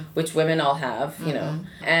cycle, which women all have,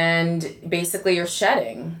 And basically you're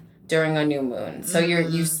shedding during a new moon. So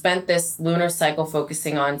you've spent this lunar cycle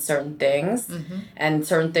focusing on certain things and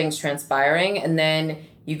certain things transpiring, and then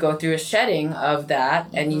you go through a shedding of that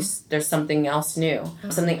and there's something else new.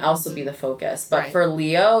 Something else will be the focus. But for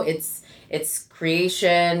Leo, it's It's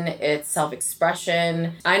creation, it's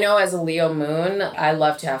self-expression. I know as a Leo moon, I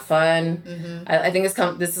love to have fun. I think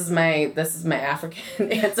this is my African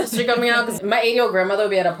ancestry coming out, because my 80-year-old grandmother will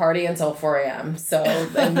be at a party until 4 a.m. So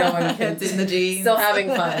and no one can It's in the genes. still having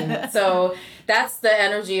fun. So that's the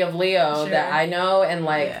energy of Leo that I know, and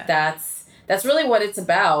that's really what it's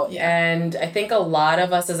about. Yeah. And I think a lot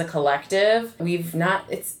of us as a collective, it's not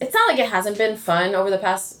like it hasn't been fun over the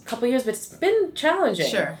past couple of years, but it's been challenging.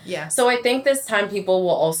 Sure, yeah. So I think this time people will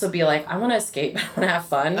also be like, I want to escape, I want to have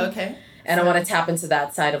fun. Okay. And I want to tap into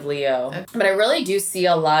that side of Leo. Okay. But I really do see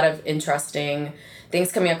a lot of interesting things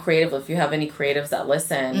coming out creatively. If you have any creatives that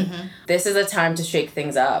listen, this is a time to shake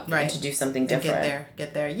things up and to do something different.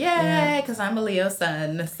 Get there. Yay, because I'm a Leo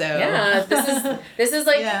sun, so. Yeah, this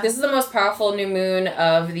is the most powerful new moon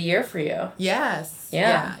of the year for you. Yes.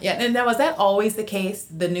 Yeah. And now, was that always the case?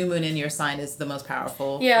 The new moon in your sign is the most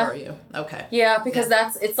powerful for you? Okay. Yeah, because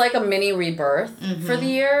it's like a mini rebirth for the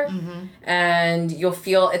year. And you'll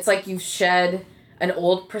feel, it's like you've shed an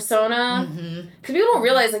old persona, because people don't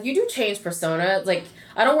realize, like, you do change persona. It's like,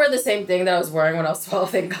 I don't wear the same thing that I was wearing when I was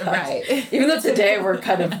 12, thank God. Right. Even though today we're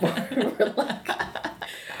kind of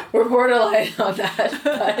we're borderline on that,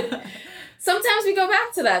 but sometimes we go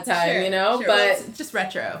back to that time, you know. Sure. But well, it's just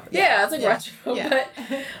retro. Yeah, it's like retro. Yeah.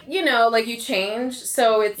 But you know, like, you change,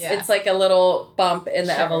 so it's like a little bump in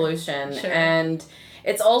the evolution. And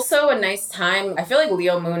it's also a nice time. I feel like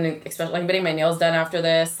Leo moon, especially, like, getting my nails done after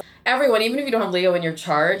this. Everyone, even if you don't have Leo in your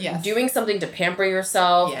chart, doing something to pamper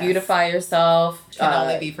yourself, beautify yourself, can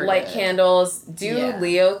only be for light good. candles, do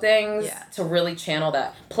Leo things to really channel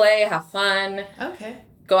that. Play, have fun. Okay.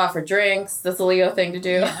 Go out for drinks. That's a Leo thing to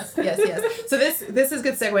do. Yes. So this is a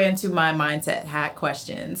good segue into my mindset hack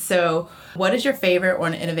question. So what is your favorite or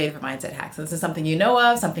an innovative mindset hack? So this is something you know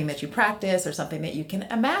of, something that you practice, or something that you can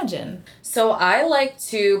imagine. So I like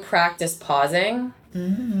to practice pausing.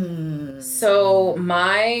 So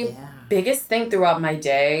my biggest thing throughout my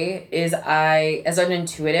day is as an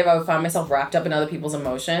intuitive, I would find myself wrapped up in other people's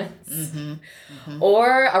emotions.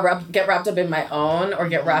 Or get wrapped up in my own, or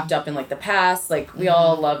get wrapped up in, like, the past. Like, we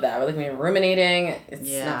all love that. We're, like, when you're ruminating, it's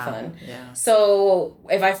not fun. Yeah. So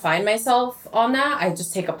if I find myself on that, I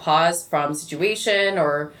just take a pause from situation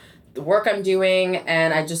or the work I'm doing,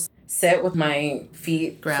 and I just sit with my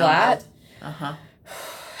feet flat.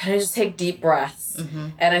 And I just take deep breaths,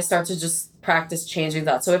 and I start to just practice changing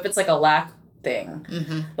that. So if it's like a lack thing,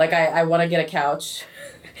 like I want to get a couch,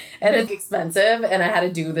 and it's expensive, and I had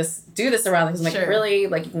to do this around things. I'm like, really?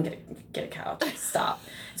 Like, you can get a couch. Stop.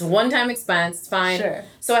 It's a one-time expense. It's fine. Sure.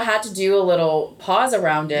 So I had to do a little pause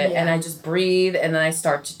around it, and I just breathe, and then I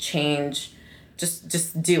start to change.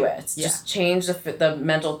 Just do it. Yeah. Just change the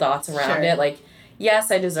mental thoughts around it. Like, yes,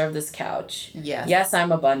 I deserve this couch. Yes,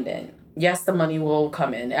 I'm abundant. Yes, the money will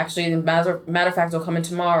come in. Actually, matter of fact, it'll come in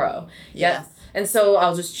tomorrow. Yes. And so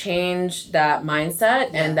I'll just change that mindset,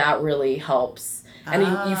 and that really helps. And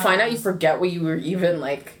you find out you forget what you were even,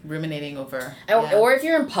 like, ruminating over. Or if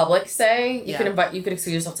you're in public, say, you could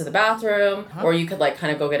excuse yourself to the bathroom, or you could, like,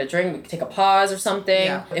 kind of go get a drink, take a pause or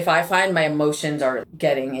something. If I find my emotions are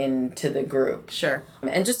getting into the group. Sure.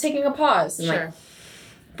 And just taking a pause and like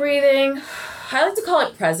breathing. I like to call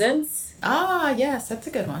it presence. Ah, yes, that's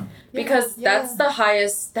a good one. Because that's the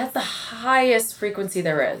highest frequency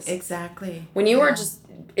there is. Exactly. When you are just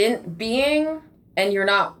in being, and you're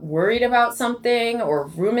not worried about something or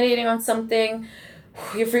ruminating on something,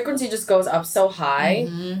 your frequency just goes up so high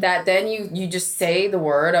that then you just say the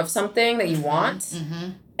word of something that you want,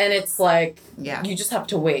 and it's like you just have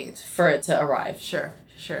to wait for it to arrive. Sure.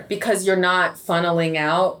 Because you're not funneling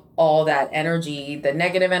out all that energy, the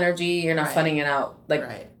negative energy. You're not funneling it out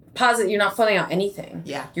positive. You're not funneling out anything.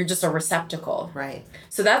 You're just a receptacle. Right.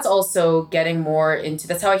 So that's also getting more into,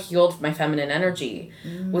 that's how I healed my feminine energy,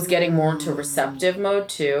 was getting more into receptive mode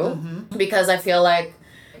too. Because I feel like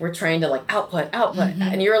we're trained to, like, output.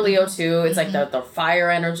 And you're a Leo too. It's like the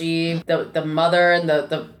fire energy, the mother and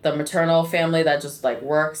the maternal family that just, like,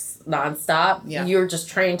 works nonstop. You're just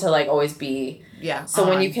trained to, like, always be. So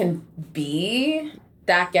when you can be,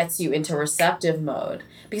 that gets you into receptive mode.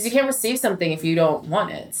 Because you can't receive something if you don't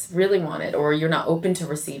really want it, or you're not open to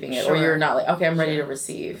receiving it, or you're not like, okay, I'm ready to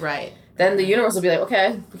receive. Right. Then the universe will be like,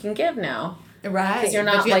 okay, we can give now. Right. Because you're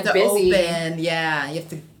not, you like, have to busy. Open, you have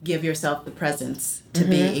to give yourself the presence to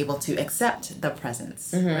be able to accept the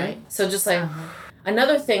presence, right? So just, like,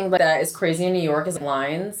 another thing that is crazy in New York is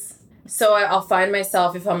lines. So I'll find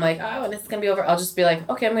myself, if I'm like, oh, and it's going to be over, I'll just be like,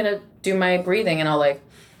 okay, I'm going to do my breathing, and I'll, like,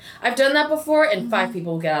 I've done that before, and 5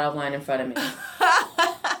 people will get out of line in front of me.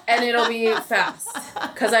 And it'll be fast.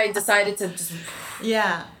 Because I decided to just...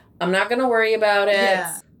 I'm not going to worry about it.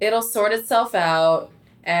 it'll sort itself out,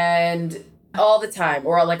 and all the time.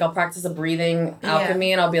 Or like I'll practice a breathing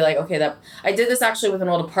alchemy, and I'll be like, okay, that I did this actually with an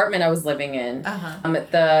old apartment I was living in.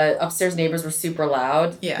 The upstairs neighbors were super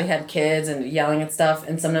loud. Yeah. They had kids and yelling and stuff,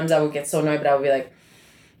 and sometimes I would get so annoyed, but I would be like,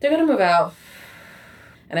 they're gonna move out,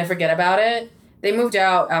 and I forget about it. They moved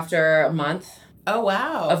out after a month. Oh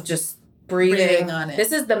wow. Of just breathing on it.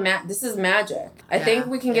 This is magic. I think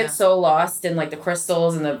we can Yeah. get so lost in like the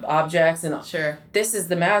crystals and the objects and Sure. this is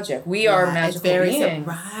the magic. We are magical beings.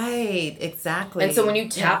 Right, exactly. And so when you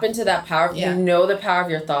tap into that power, you know the power of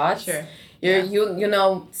your thoughts. Sure. You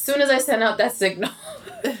know, as soon as I send out that signal,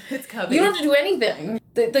 it's coming. you don't have to do anything.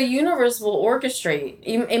 The universe will orchestrate.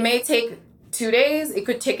 It may take 2 days, it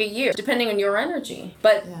could take a year, depending on your energy.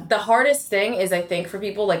 But the hardest thing is, I think, for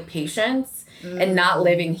people like patience and not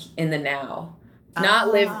living in the now.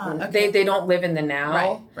 They don't live in the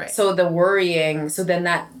now. Right. So the worrying, so then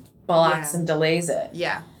that blocks and delays it.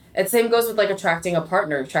 Yeah. And same goes with like attracting a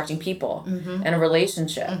partner, attracting people and a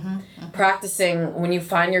relationship. Practicing when you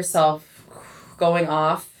find yourself going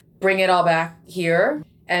off, bring it all back here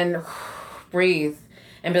and breathe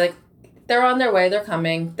and be like, they're on their way, they're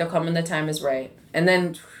coming, they'll come when the time is right. And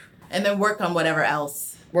then work on whatever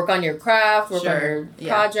else. Work on your craft, work on your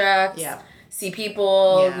projects. Yeah. See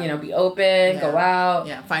people, be open, go out.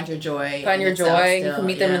 Yeah, find your joy. Find your joy. You can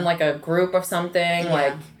meet them in like a group of something.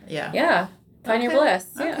 Find your bliss.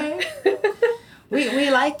 Okay. We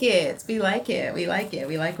like it. We like it. We like it.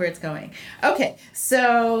 We like where it's going. Okay,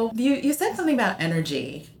 so you said something about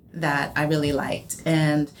energy that I really liked,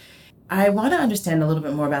 and I want to understand a little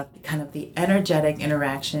bit more about kind of the energetic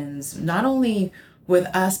interactions, not only with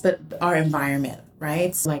us, but our environment,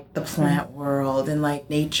 right? So like the plant world and like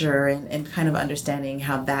nature and kind of understanding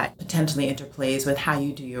how that potentially interplays with how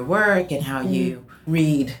you do your work and how you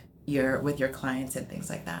read with your clients and things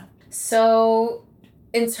like that. So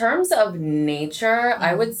in terms of nature,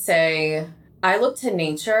 I would say I look to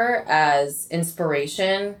nature as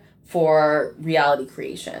inspiration for reality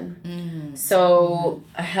creation. So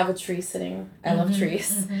I have a tree sitting. I love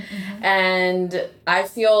trees. And I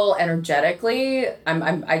feel energetically,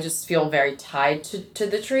 I just feel very tied to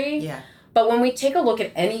the tree. Yeah. But when we take a look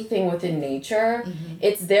at anything within nature,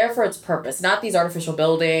 it's there for its purpose. Not these artificial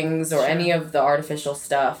buildings or any of the artificial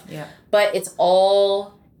stuff. Yeah. But it's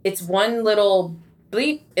one little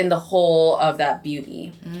bleep in the whole of that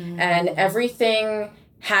beauty. And everything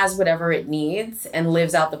has whatever it needs and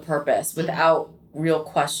lives out the purpose without real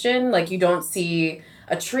question. Like you don't see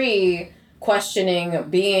a tree questioning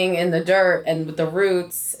being in the dirt and with the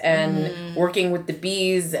roots and working with the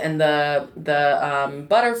bees and the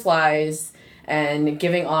butterflies and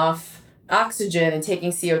giving off oxygen and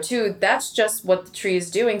taking CO2. That's just what the tree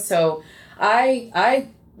is doing. So I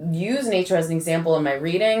use nature as an example in my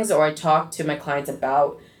readings, or I talk to my clients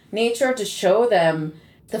about nature to show them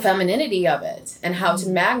the femininity of it and how to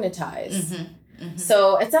magnetize.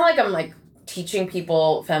 So it's not like I'm like teaching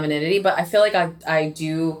people femininity, but I feel like I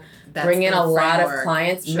do bring in a lot of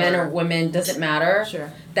clients, men or women, doesn't matter,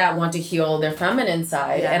 that want to heal their feminine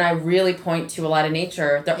side. And I really point to a lot of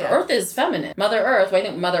nature. The earth is feminine. Mother Earth, I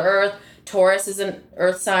think Mother Earth, Taurus is an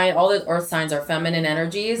earth sign. All the earth signs are feminine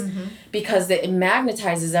energies because it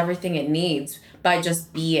magnetizes everything it needs by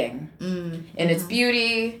just being in its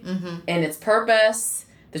beauty, in its purpose.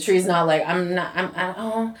 The tree's not like,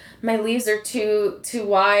 my leaves are too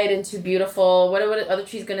wide and too beautiful. What are other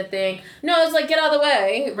trees going to think? No, it's like, get out of the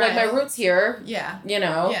way. Like, my root's here. Yeah. You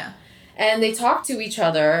know? Yeah. And they talk to each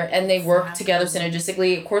other and they work together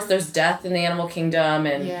synergistically. Of course, there's death in the animal kingdom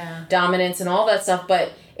and dominance and all that stuff,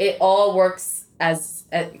 but it all works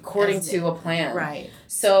according to a plan. Right.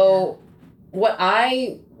 So what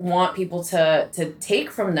I want people to take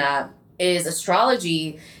from that is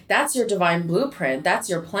astrology. That's your divine blueprint. That's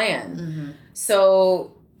your plan.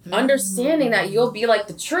 So understanding that you'll be like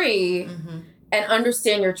the tree and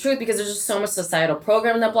understand your truth, because there's just so much societal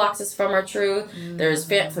programming that blocks us from our truth. There's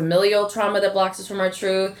familial trauma that blocks us from our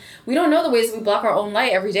truth. We don't know the ways that we block our own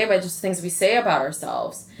light every day by just things we say about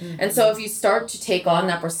ourselves. And so if you start to take on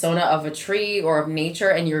that persona of a tree or of nature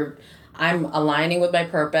and I'm aligning with my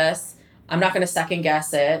purpose, I'm not going to second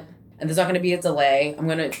guess it, and there's not going to be a delay, I'm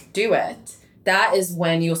going to do it. That is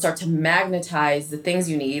when you'll start to magnetize the things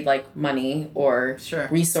you need, like money or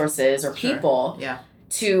resources or people,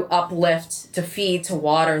 to uplift, to feed, to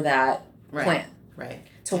water that plant.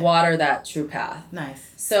 To water that true path.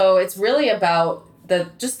 Nice. So it's really about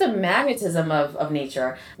just the magnetism of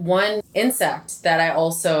nature. One insect that I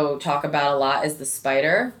also talk about a lot is the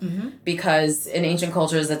spider, because in ancient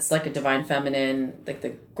cultures it's like a divine feminine, like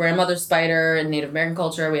the grandmother spider. In Native American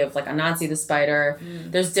culture we have like Anansi the spider.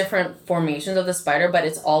 There's different formations of the spider, but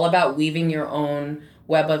it's all about weaving your own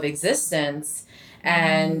web of existence.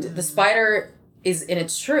 And the spider is in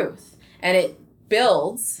its truth, and it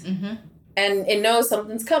builds, and it knows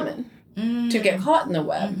something's coming to get caught in the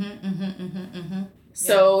web.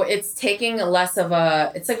 So it's taking less of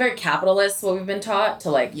it's like very capitalist, what we've been taught,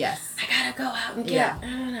 to like, yes, I gotta go out and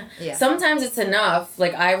get. Sometimes it's enough.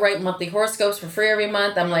 Like, I write monthly horoscopes for free every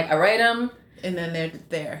month. I'm like, I write them, and then they're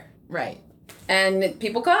there, right? And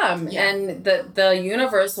people come, and the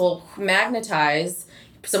universe will magnetize.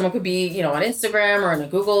 Someone could be, you know, on Instagram or on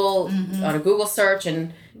a Google search,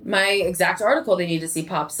 and my exact article they need to see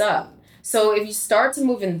pops up. So if you start to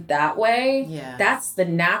move in that way, that's the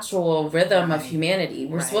natural rhythm of humanity.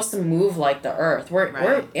 We're supposed to move like the earth.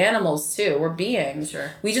 We're animals too. We're beings.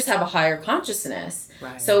 Sure. We just have a higher consciousness.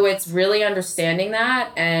 Right. So it's really understanding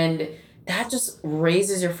that, and that just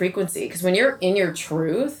raises your frequency. Because when you're in your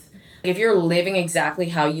truth, if you're living exactly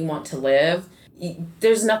how you want to live,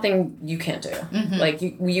 there's nothing you can't do. Like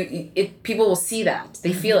people will see that.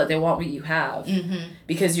 They feel it. They want what you have,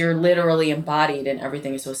 because you're literally embodied in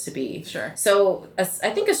everything you're supposed to be. Sure. So I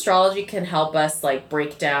think astrology can help us like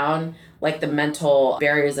break down like the mental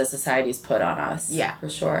barriers that society's put on us. Yeah, for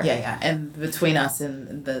sure. Yeah. And between us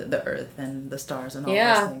and the earth and the stars and all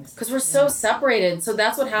those things. Because we're so separated. So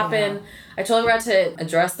that's what happened. I totally forgot to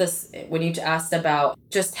address this when you asked about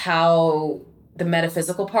just how the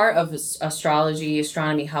metaphysical part of astrology,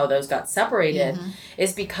 astronomy, how those got separated,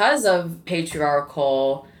 is because of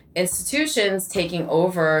patriarchal institutions taking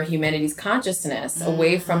over humanity's consciousness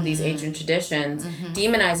away from these ancient traditions,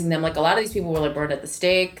 demonizing them. Like, a lot of these people were like burned at the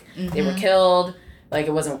stake, they were killed. Like,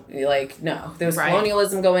 it wasn't like, no, there was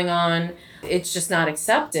colonialism going on. It's just not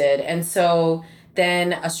accepted. And so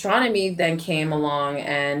then astronomy then came along,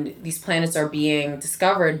 and these planets are being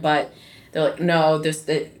discovered, but they're like, no,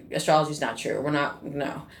 astrology is not true.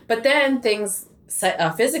 No. But then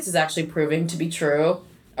physics is actually proving to be true,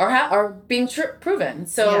 or are being proven.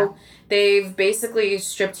 So they've basically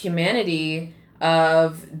stripped humanity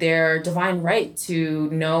of their divine right to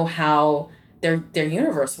know how their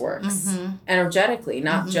universe works energetically,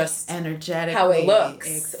 not just energetically, how it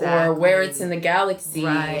looks or where it's in the galaxy,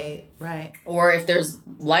 right, or if there's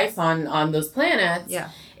life on those planets.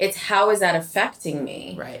 It's how is that affecting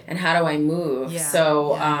me, and how do I move?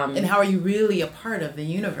 So and how are you really a part of the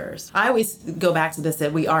universe? I always go back to this,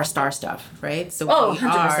 that we are star stuff, right? So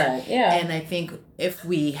 100%, and I think if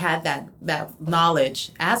we had that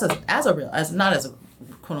knowledge as not as a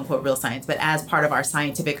quote unquote real science, but as part of our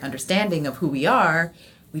scientific understanding of who we are,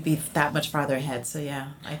 we'd be that much farther ahead. So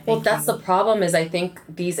I think that's the problem. Is I think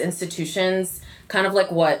these institutions, kind of like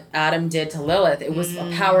what Adam did to Lilith, it was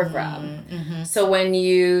a power grab. So when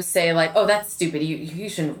you say like, oh, that's stupid, you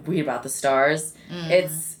shouldn't read about the stars,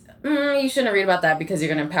 it's you shouldn't read about that, because you're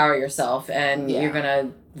going to empower yourself, and you're going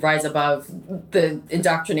to rise above the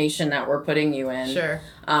indoctrination that we're putting you in. Sure.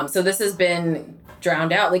 So this has been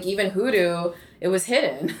drowned out. Like, even hoodoo, it was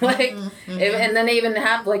hidden. Like, and then they even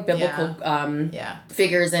have like biblical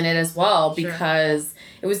figures in it as well, because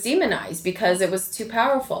it was demonized, because it was too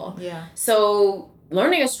powerful. So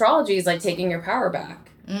learning astrology is like taking your power back,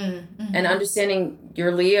 and understanding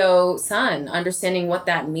your Leo sun, understanding what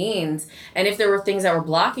that means. And if there were things that were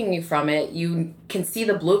blocking you from it, you can see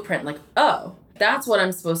the blueprint, like, oh, that's what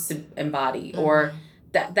I'm supposed to embody, or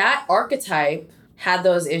that archetype had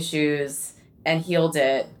those issues and healed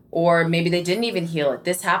it. Or maybe they didn't even heal it.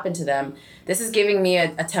 This happened to them. This is giving me a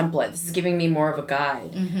template. This is giving me more of a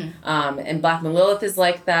guide. And Black Moon Lilith is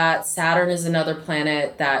like that. Saturn is another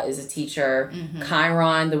planet that is a teacher.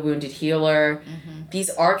 Chiron, the wounded healer. These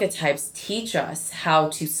archetypes teach us how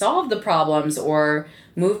to solve the problems or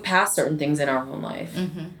move past certain things in our own life.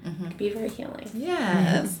 It can be very healing.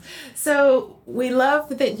 Yes. So we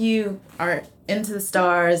love that you are into the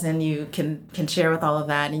stars and you can share with all of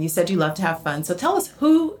that. And you said you love to have fun. So tell us,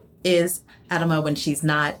 who is Adama when she's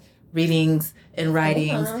not readings and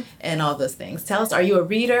writings and all those things? Tell us, are you a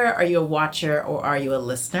reader, are you a watcher, or are you a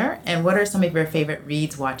listener? And what are some of your favorite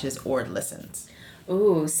reads, watches, or listens?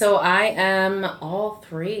 Ooh, so I am all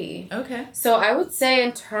three. Okay. So I would say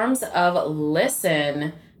in terms of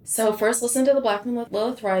listen, so first listen to the Black Moon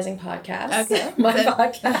Lilith Rising podcast. Okay. My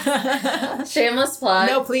podcast. Shameless plug.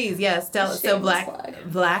 No, please. Yes. Tell us. So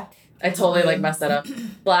Black. I totally messed that up.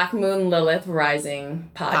 Black Moon Lilith Rising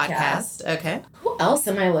podcast. Okay. Who else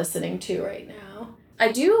am I listening to right now?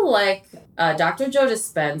 I do like Dr. Joe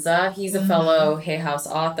Dispenza. He's a fellow Hay House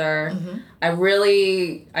author.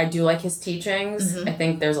 I do like his teachings. I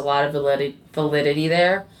think there's a lot of validity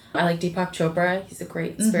there. I like Deepak Chopra. He's a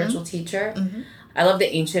great spiritual teacher. I love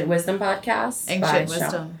the Ancient Wisdom podcast. Ancient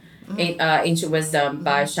Wisdom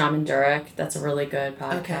by Shaman Durek. That's a really good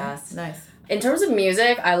podcast. Okay, nice. In terms of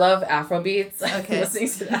music, I love Afrobeats. Okay. I'm listening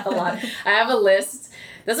to that a lot. I have a list.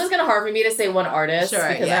 This is kind of hard for me to say one artist because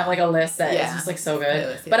I have like a list that is just like so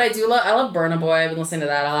good. But I love Burna Boy. I've been listening to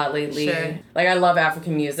that a lot lately. Sure. Like I love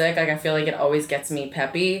African music. Like I feel like it always gets me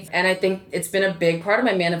peppy. And I think it's been a big part of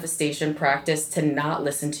my manifestation practice to not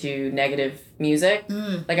listen to negative music.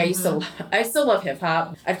 Like I still love hip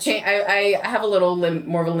hop. I've changed. I have a little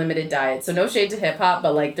more of a limited diet, so no shade to hip hop,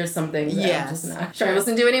 but like there's some things that I'm just not trying to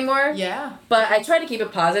listen to anymore. Yeah. But I try to keep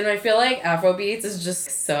it positive. I feel like Afrobeats is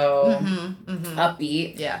just so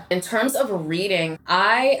upbeat. Yeah. In terms of reading,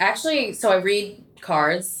 I read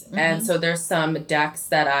cards, and so there's some decks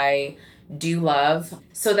that I do love.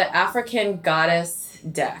 So the African Goddess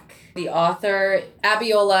deck. The author,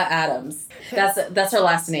 Abiola Adams. That's her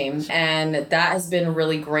last name. And that has been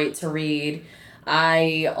really great to read.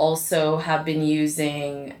 I also have been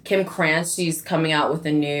using Kim Krantz. She's coming out with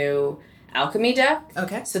a new alchemy deck.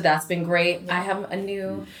 Okay. So that's been great. I have a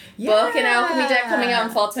new book, an alchemy deck coming out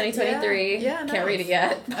in fall 2023. Yeah, Can't read it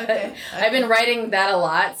yet. Okay. I've been writing that a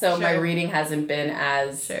lot, so my reading hasn't been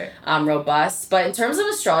as robust. But in terms of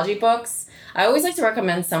astrology books, I always like to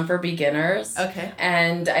recommend some for beginners. Okay.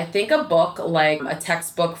 And I think a book like a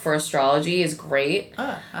textbook for astrology is great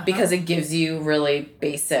because it gives you really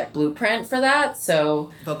basic blueprint for that.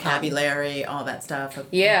 So vocabulary, all that stuff.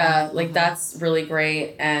 Yeah, like that's really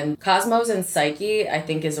great. And Cosmos and Psyche, I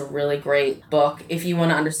think, is a really great book if you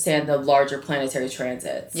want to understand the larger planetary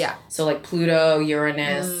transits. Yeah. So like Pluto,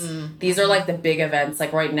 Uranus, these are like the big events.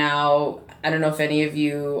 Like right now, I don't know if any of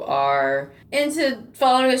you are into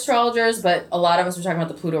following astrologers, but a lot of us are talking about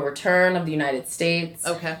the Pluto return of the United States.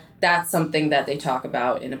 Okay. That's something that they talk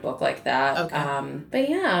about in a book like that. Okay. But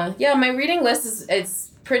yeah, my reading list it's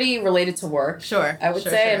pretty related to work. Sure. I would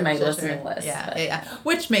say, and my listening list. Yeah.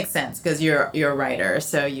 Which makes sense because you're a writer,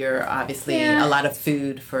 so you're obviously a lot of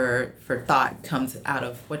food for thought comes out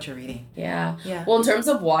of what you're reading. Yeah. Well, in terms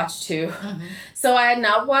of watch too, so I had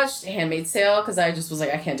not watched Handmaid's Tale because I just was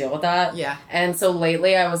like, I can't deal with that. Yeah. And so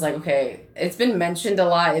lately I was like, okay, it's been mentioned a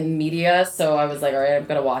lot in media, so I was like, all right, I'm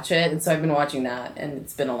gonna watch it, and so I've been watching that, and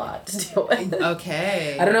it's been a lot to deal with.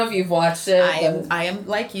 Okay. I don't know if you've watched it. I am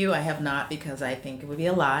like you. I have not because I think it would be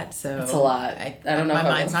a lot. So it's a lot. I don't know. My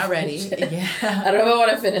mind's not ready. Yeah. I don't know if I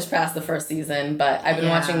want to finish past the first season, but I've been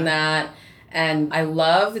watching that. And I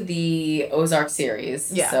love the Ozark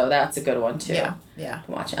series. Yeah. So that's a good one too. Yeah.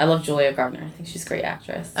 I'm watching. I love Julia Gardner. I think she's a great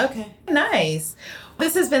actress. Okay. Nice.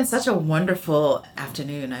 This has been such a wonderful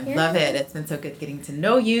afternoon. I love it. It's been so good getting to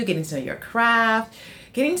know you, getting to know your craft,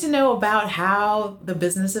 getting to know about how the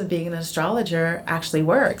business of being an astrologer actually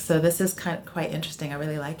works. So this is quite interesting. I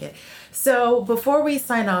really like it. So before we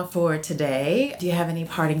sign off for today, do you have any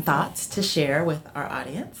parting thoughts to share with our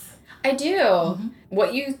audience? I do.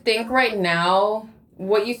 What you think right now,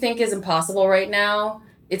 what you think is impossible right now,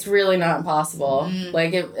 it's really not impossible.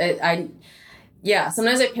 Like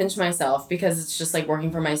sometimes I pinch myself because it's just like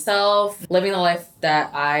working for myself, living the life that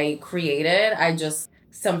I created. I just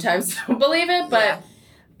sometimes don't believe it. But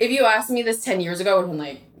if you asked me this 10 years ago, I would have been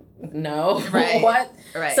like, no. Right. What?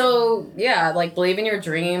 Right. So, like believe in your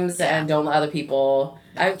dreams and don't let other people...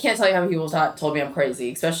 I can't tell you how many people told me I'm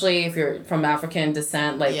crazy, especially if you're from African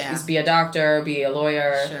descent. Like, just be a doctor, be a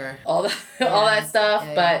lawyer, all that stuff.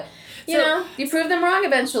 But, you know, you prove them wrong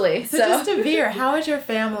eventually. So just to veer, how has your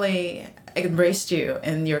family embraced you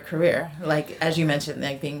in your career? Like, as you mentioned,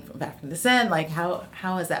 like being from African descent, like how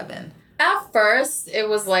has that been? At first, it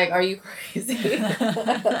was like, are you crazy?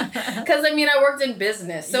 Because, I worked in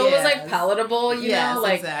business. So it was, like, palatable, you know?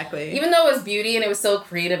 Like, exactly. Even though it was beauty and it was still a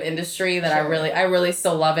creative industry that I really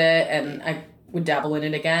still love it and I would dabble in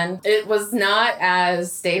it again. It was not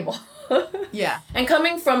as stable. And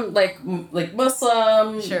coming from, like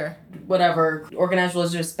Muslim, whatever, organized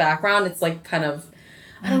religious background, it's, like, kind of,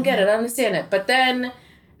 I don't get it, I don't understand it. But then...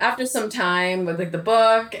 after some time with like the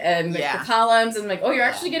book and the columns and like, oh, you're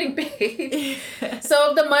actually getting paid.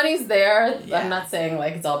 So the money's there. I'm not saying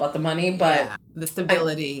like it's all about the money, but the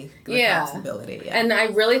stability. Stability. Yeah. And I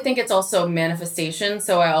really think it's also manifestation.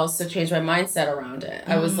 So I also changed my mindset around it.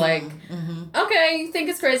 I was like, okay, you think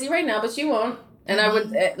it's crazy right now, but you won't. And I would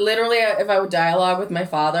literally, if I would dialogue with my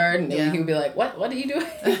father, and he would be like, "What are you doing?"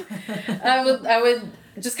 I would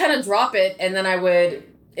just kind of drop it, and then I would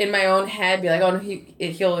in my own head be like, oh no,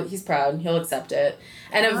 he's proud, he'll accept it.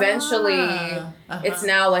 And eventually it's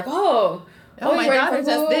now like, oh my daughter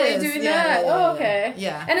does this. Doing that. Oh, okay.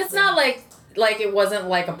 Yeah. And it's not like it wasn't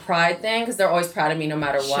like a pride thing, because they're always proud of me no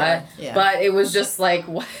matter what. Yeah. But it was just like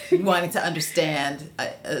wanting to understand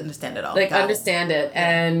it all. Like understand it.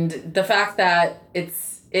 And the fact that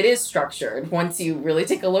it is structured, once you really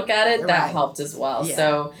take a look at it, that helped as well. Yeah.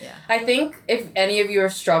 So I think if any of you are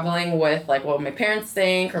struggling with like what my parents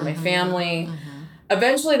think or my family,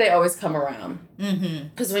 eventually they always come around.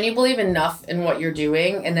 Because when you believe enough in what you're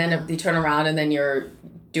doing, and then if you turn around and then you're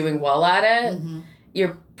doing well at it,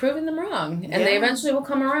 you're proving them wrong, and they eventually will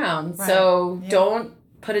come around. Right. So don't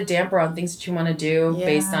put a damper on things that you want to do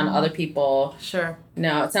based on other people. Sure.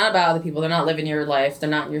 No, it's not about other people. They're not living your life. They're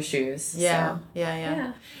not in your shoes. Yeah. So,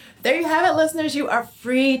 yeah. There you have it, listeners. You are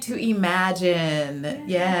free to imagine. Yeah.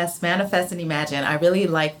 Yes, manifest and imagine. I really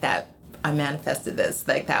like that. I manifested this.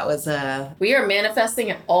 Like that was we are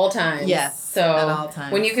manifesting at all times. Yes. So at all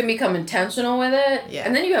times. When you can become intentional with it,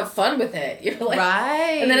 and then you have fun with it. You're like,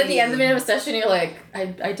 right. And then at the end of a session, you're like,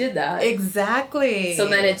 I did that. Exactly. So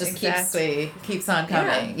then it just keeps on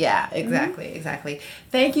coming. Yeah, exactly.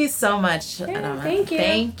 Thank you so much, Adama.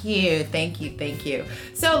 Thank you.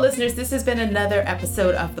 So, listeners, this has been another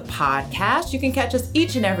episode of the podcast. You can catch us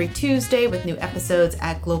each and every Tuesday with new episodes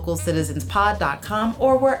at glocalcitizenspod.com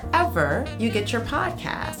or wherever you get your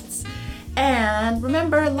podcasts. And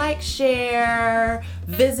remember, like, share,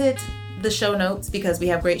 visit the show notes, because we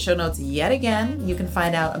have great show notes yet again. You can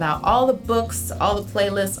find out about all the books, all the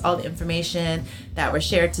playlists, all the information that were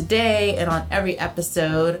shared today and on every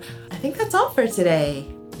episode. I think that's all for today.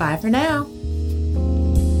 Bye for now.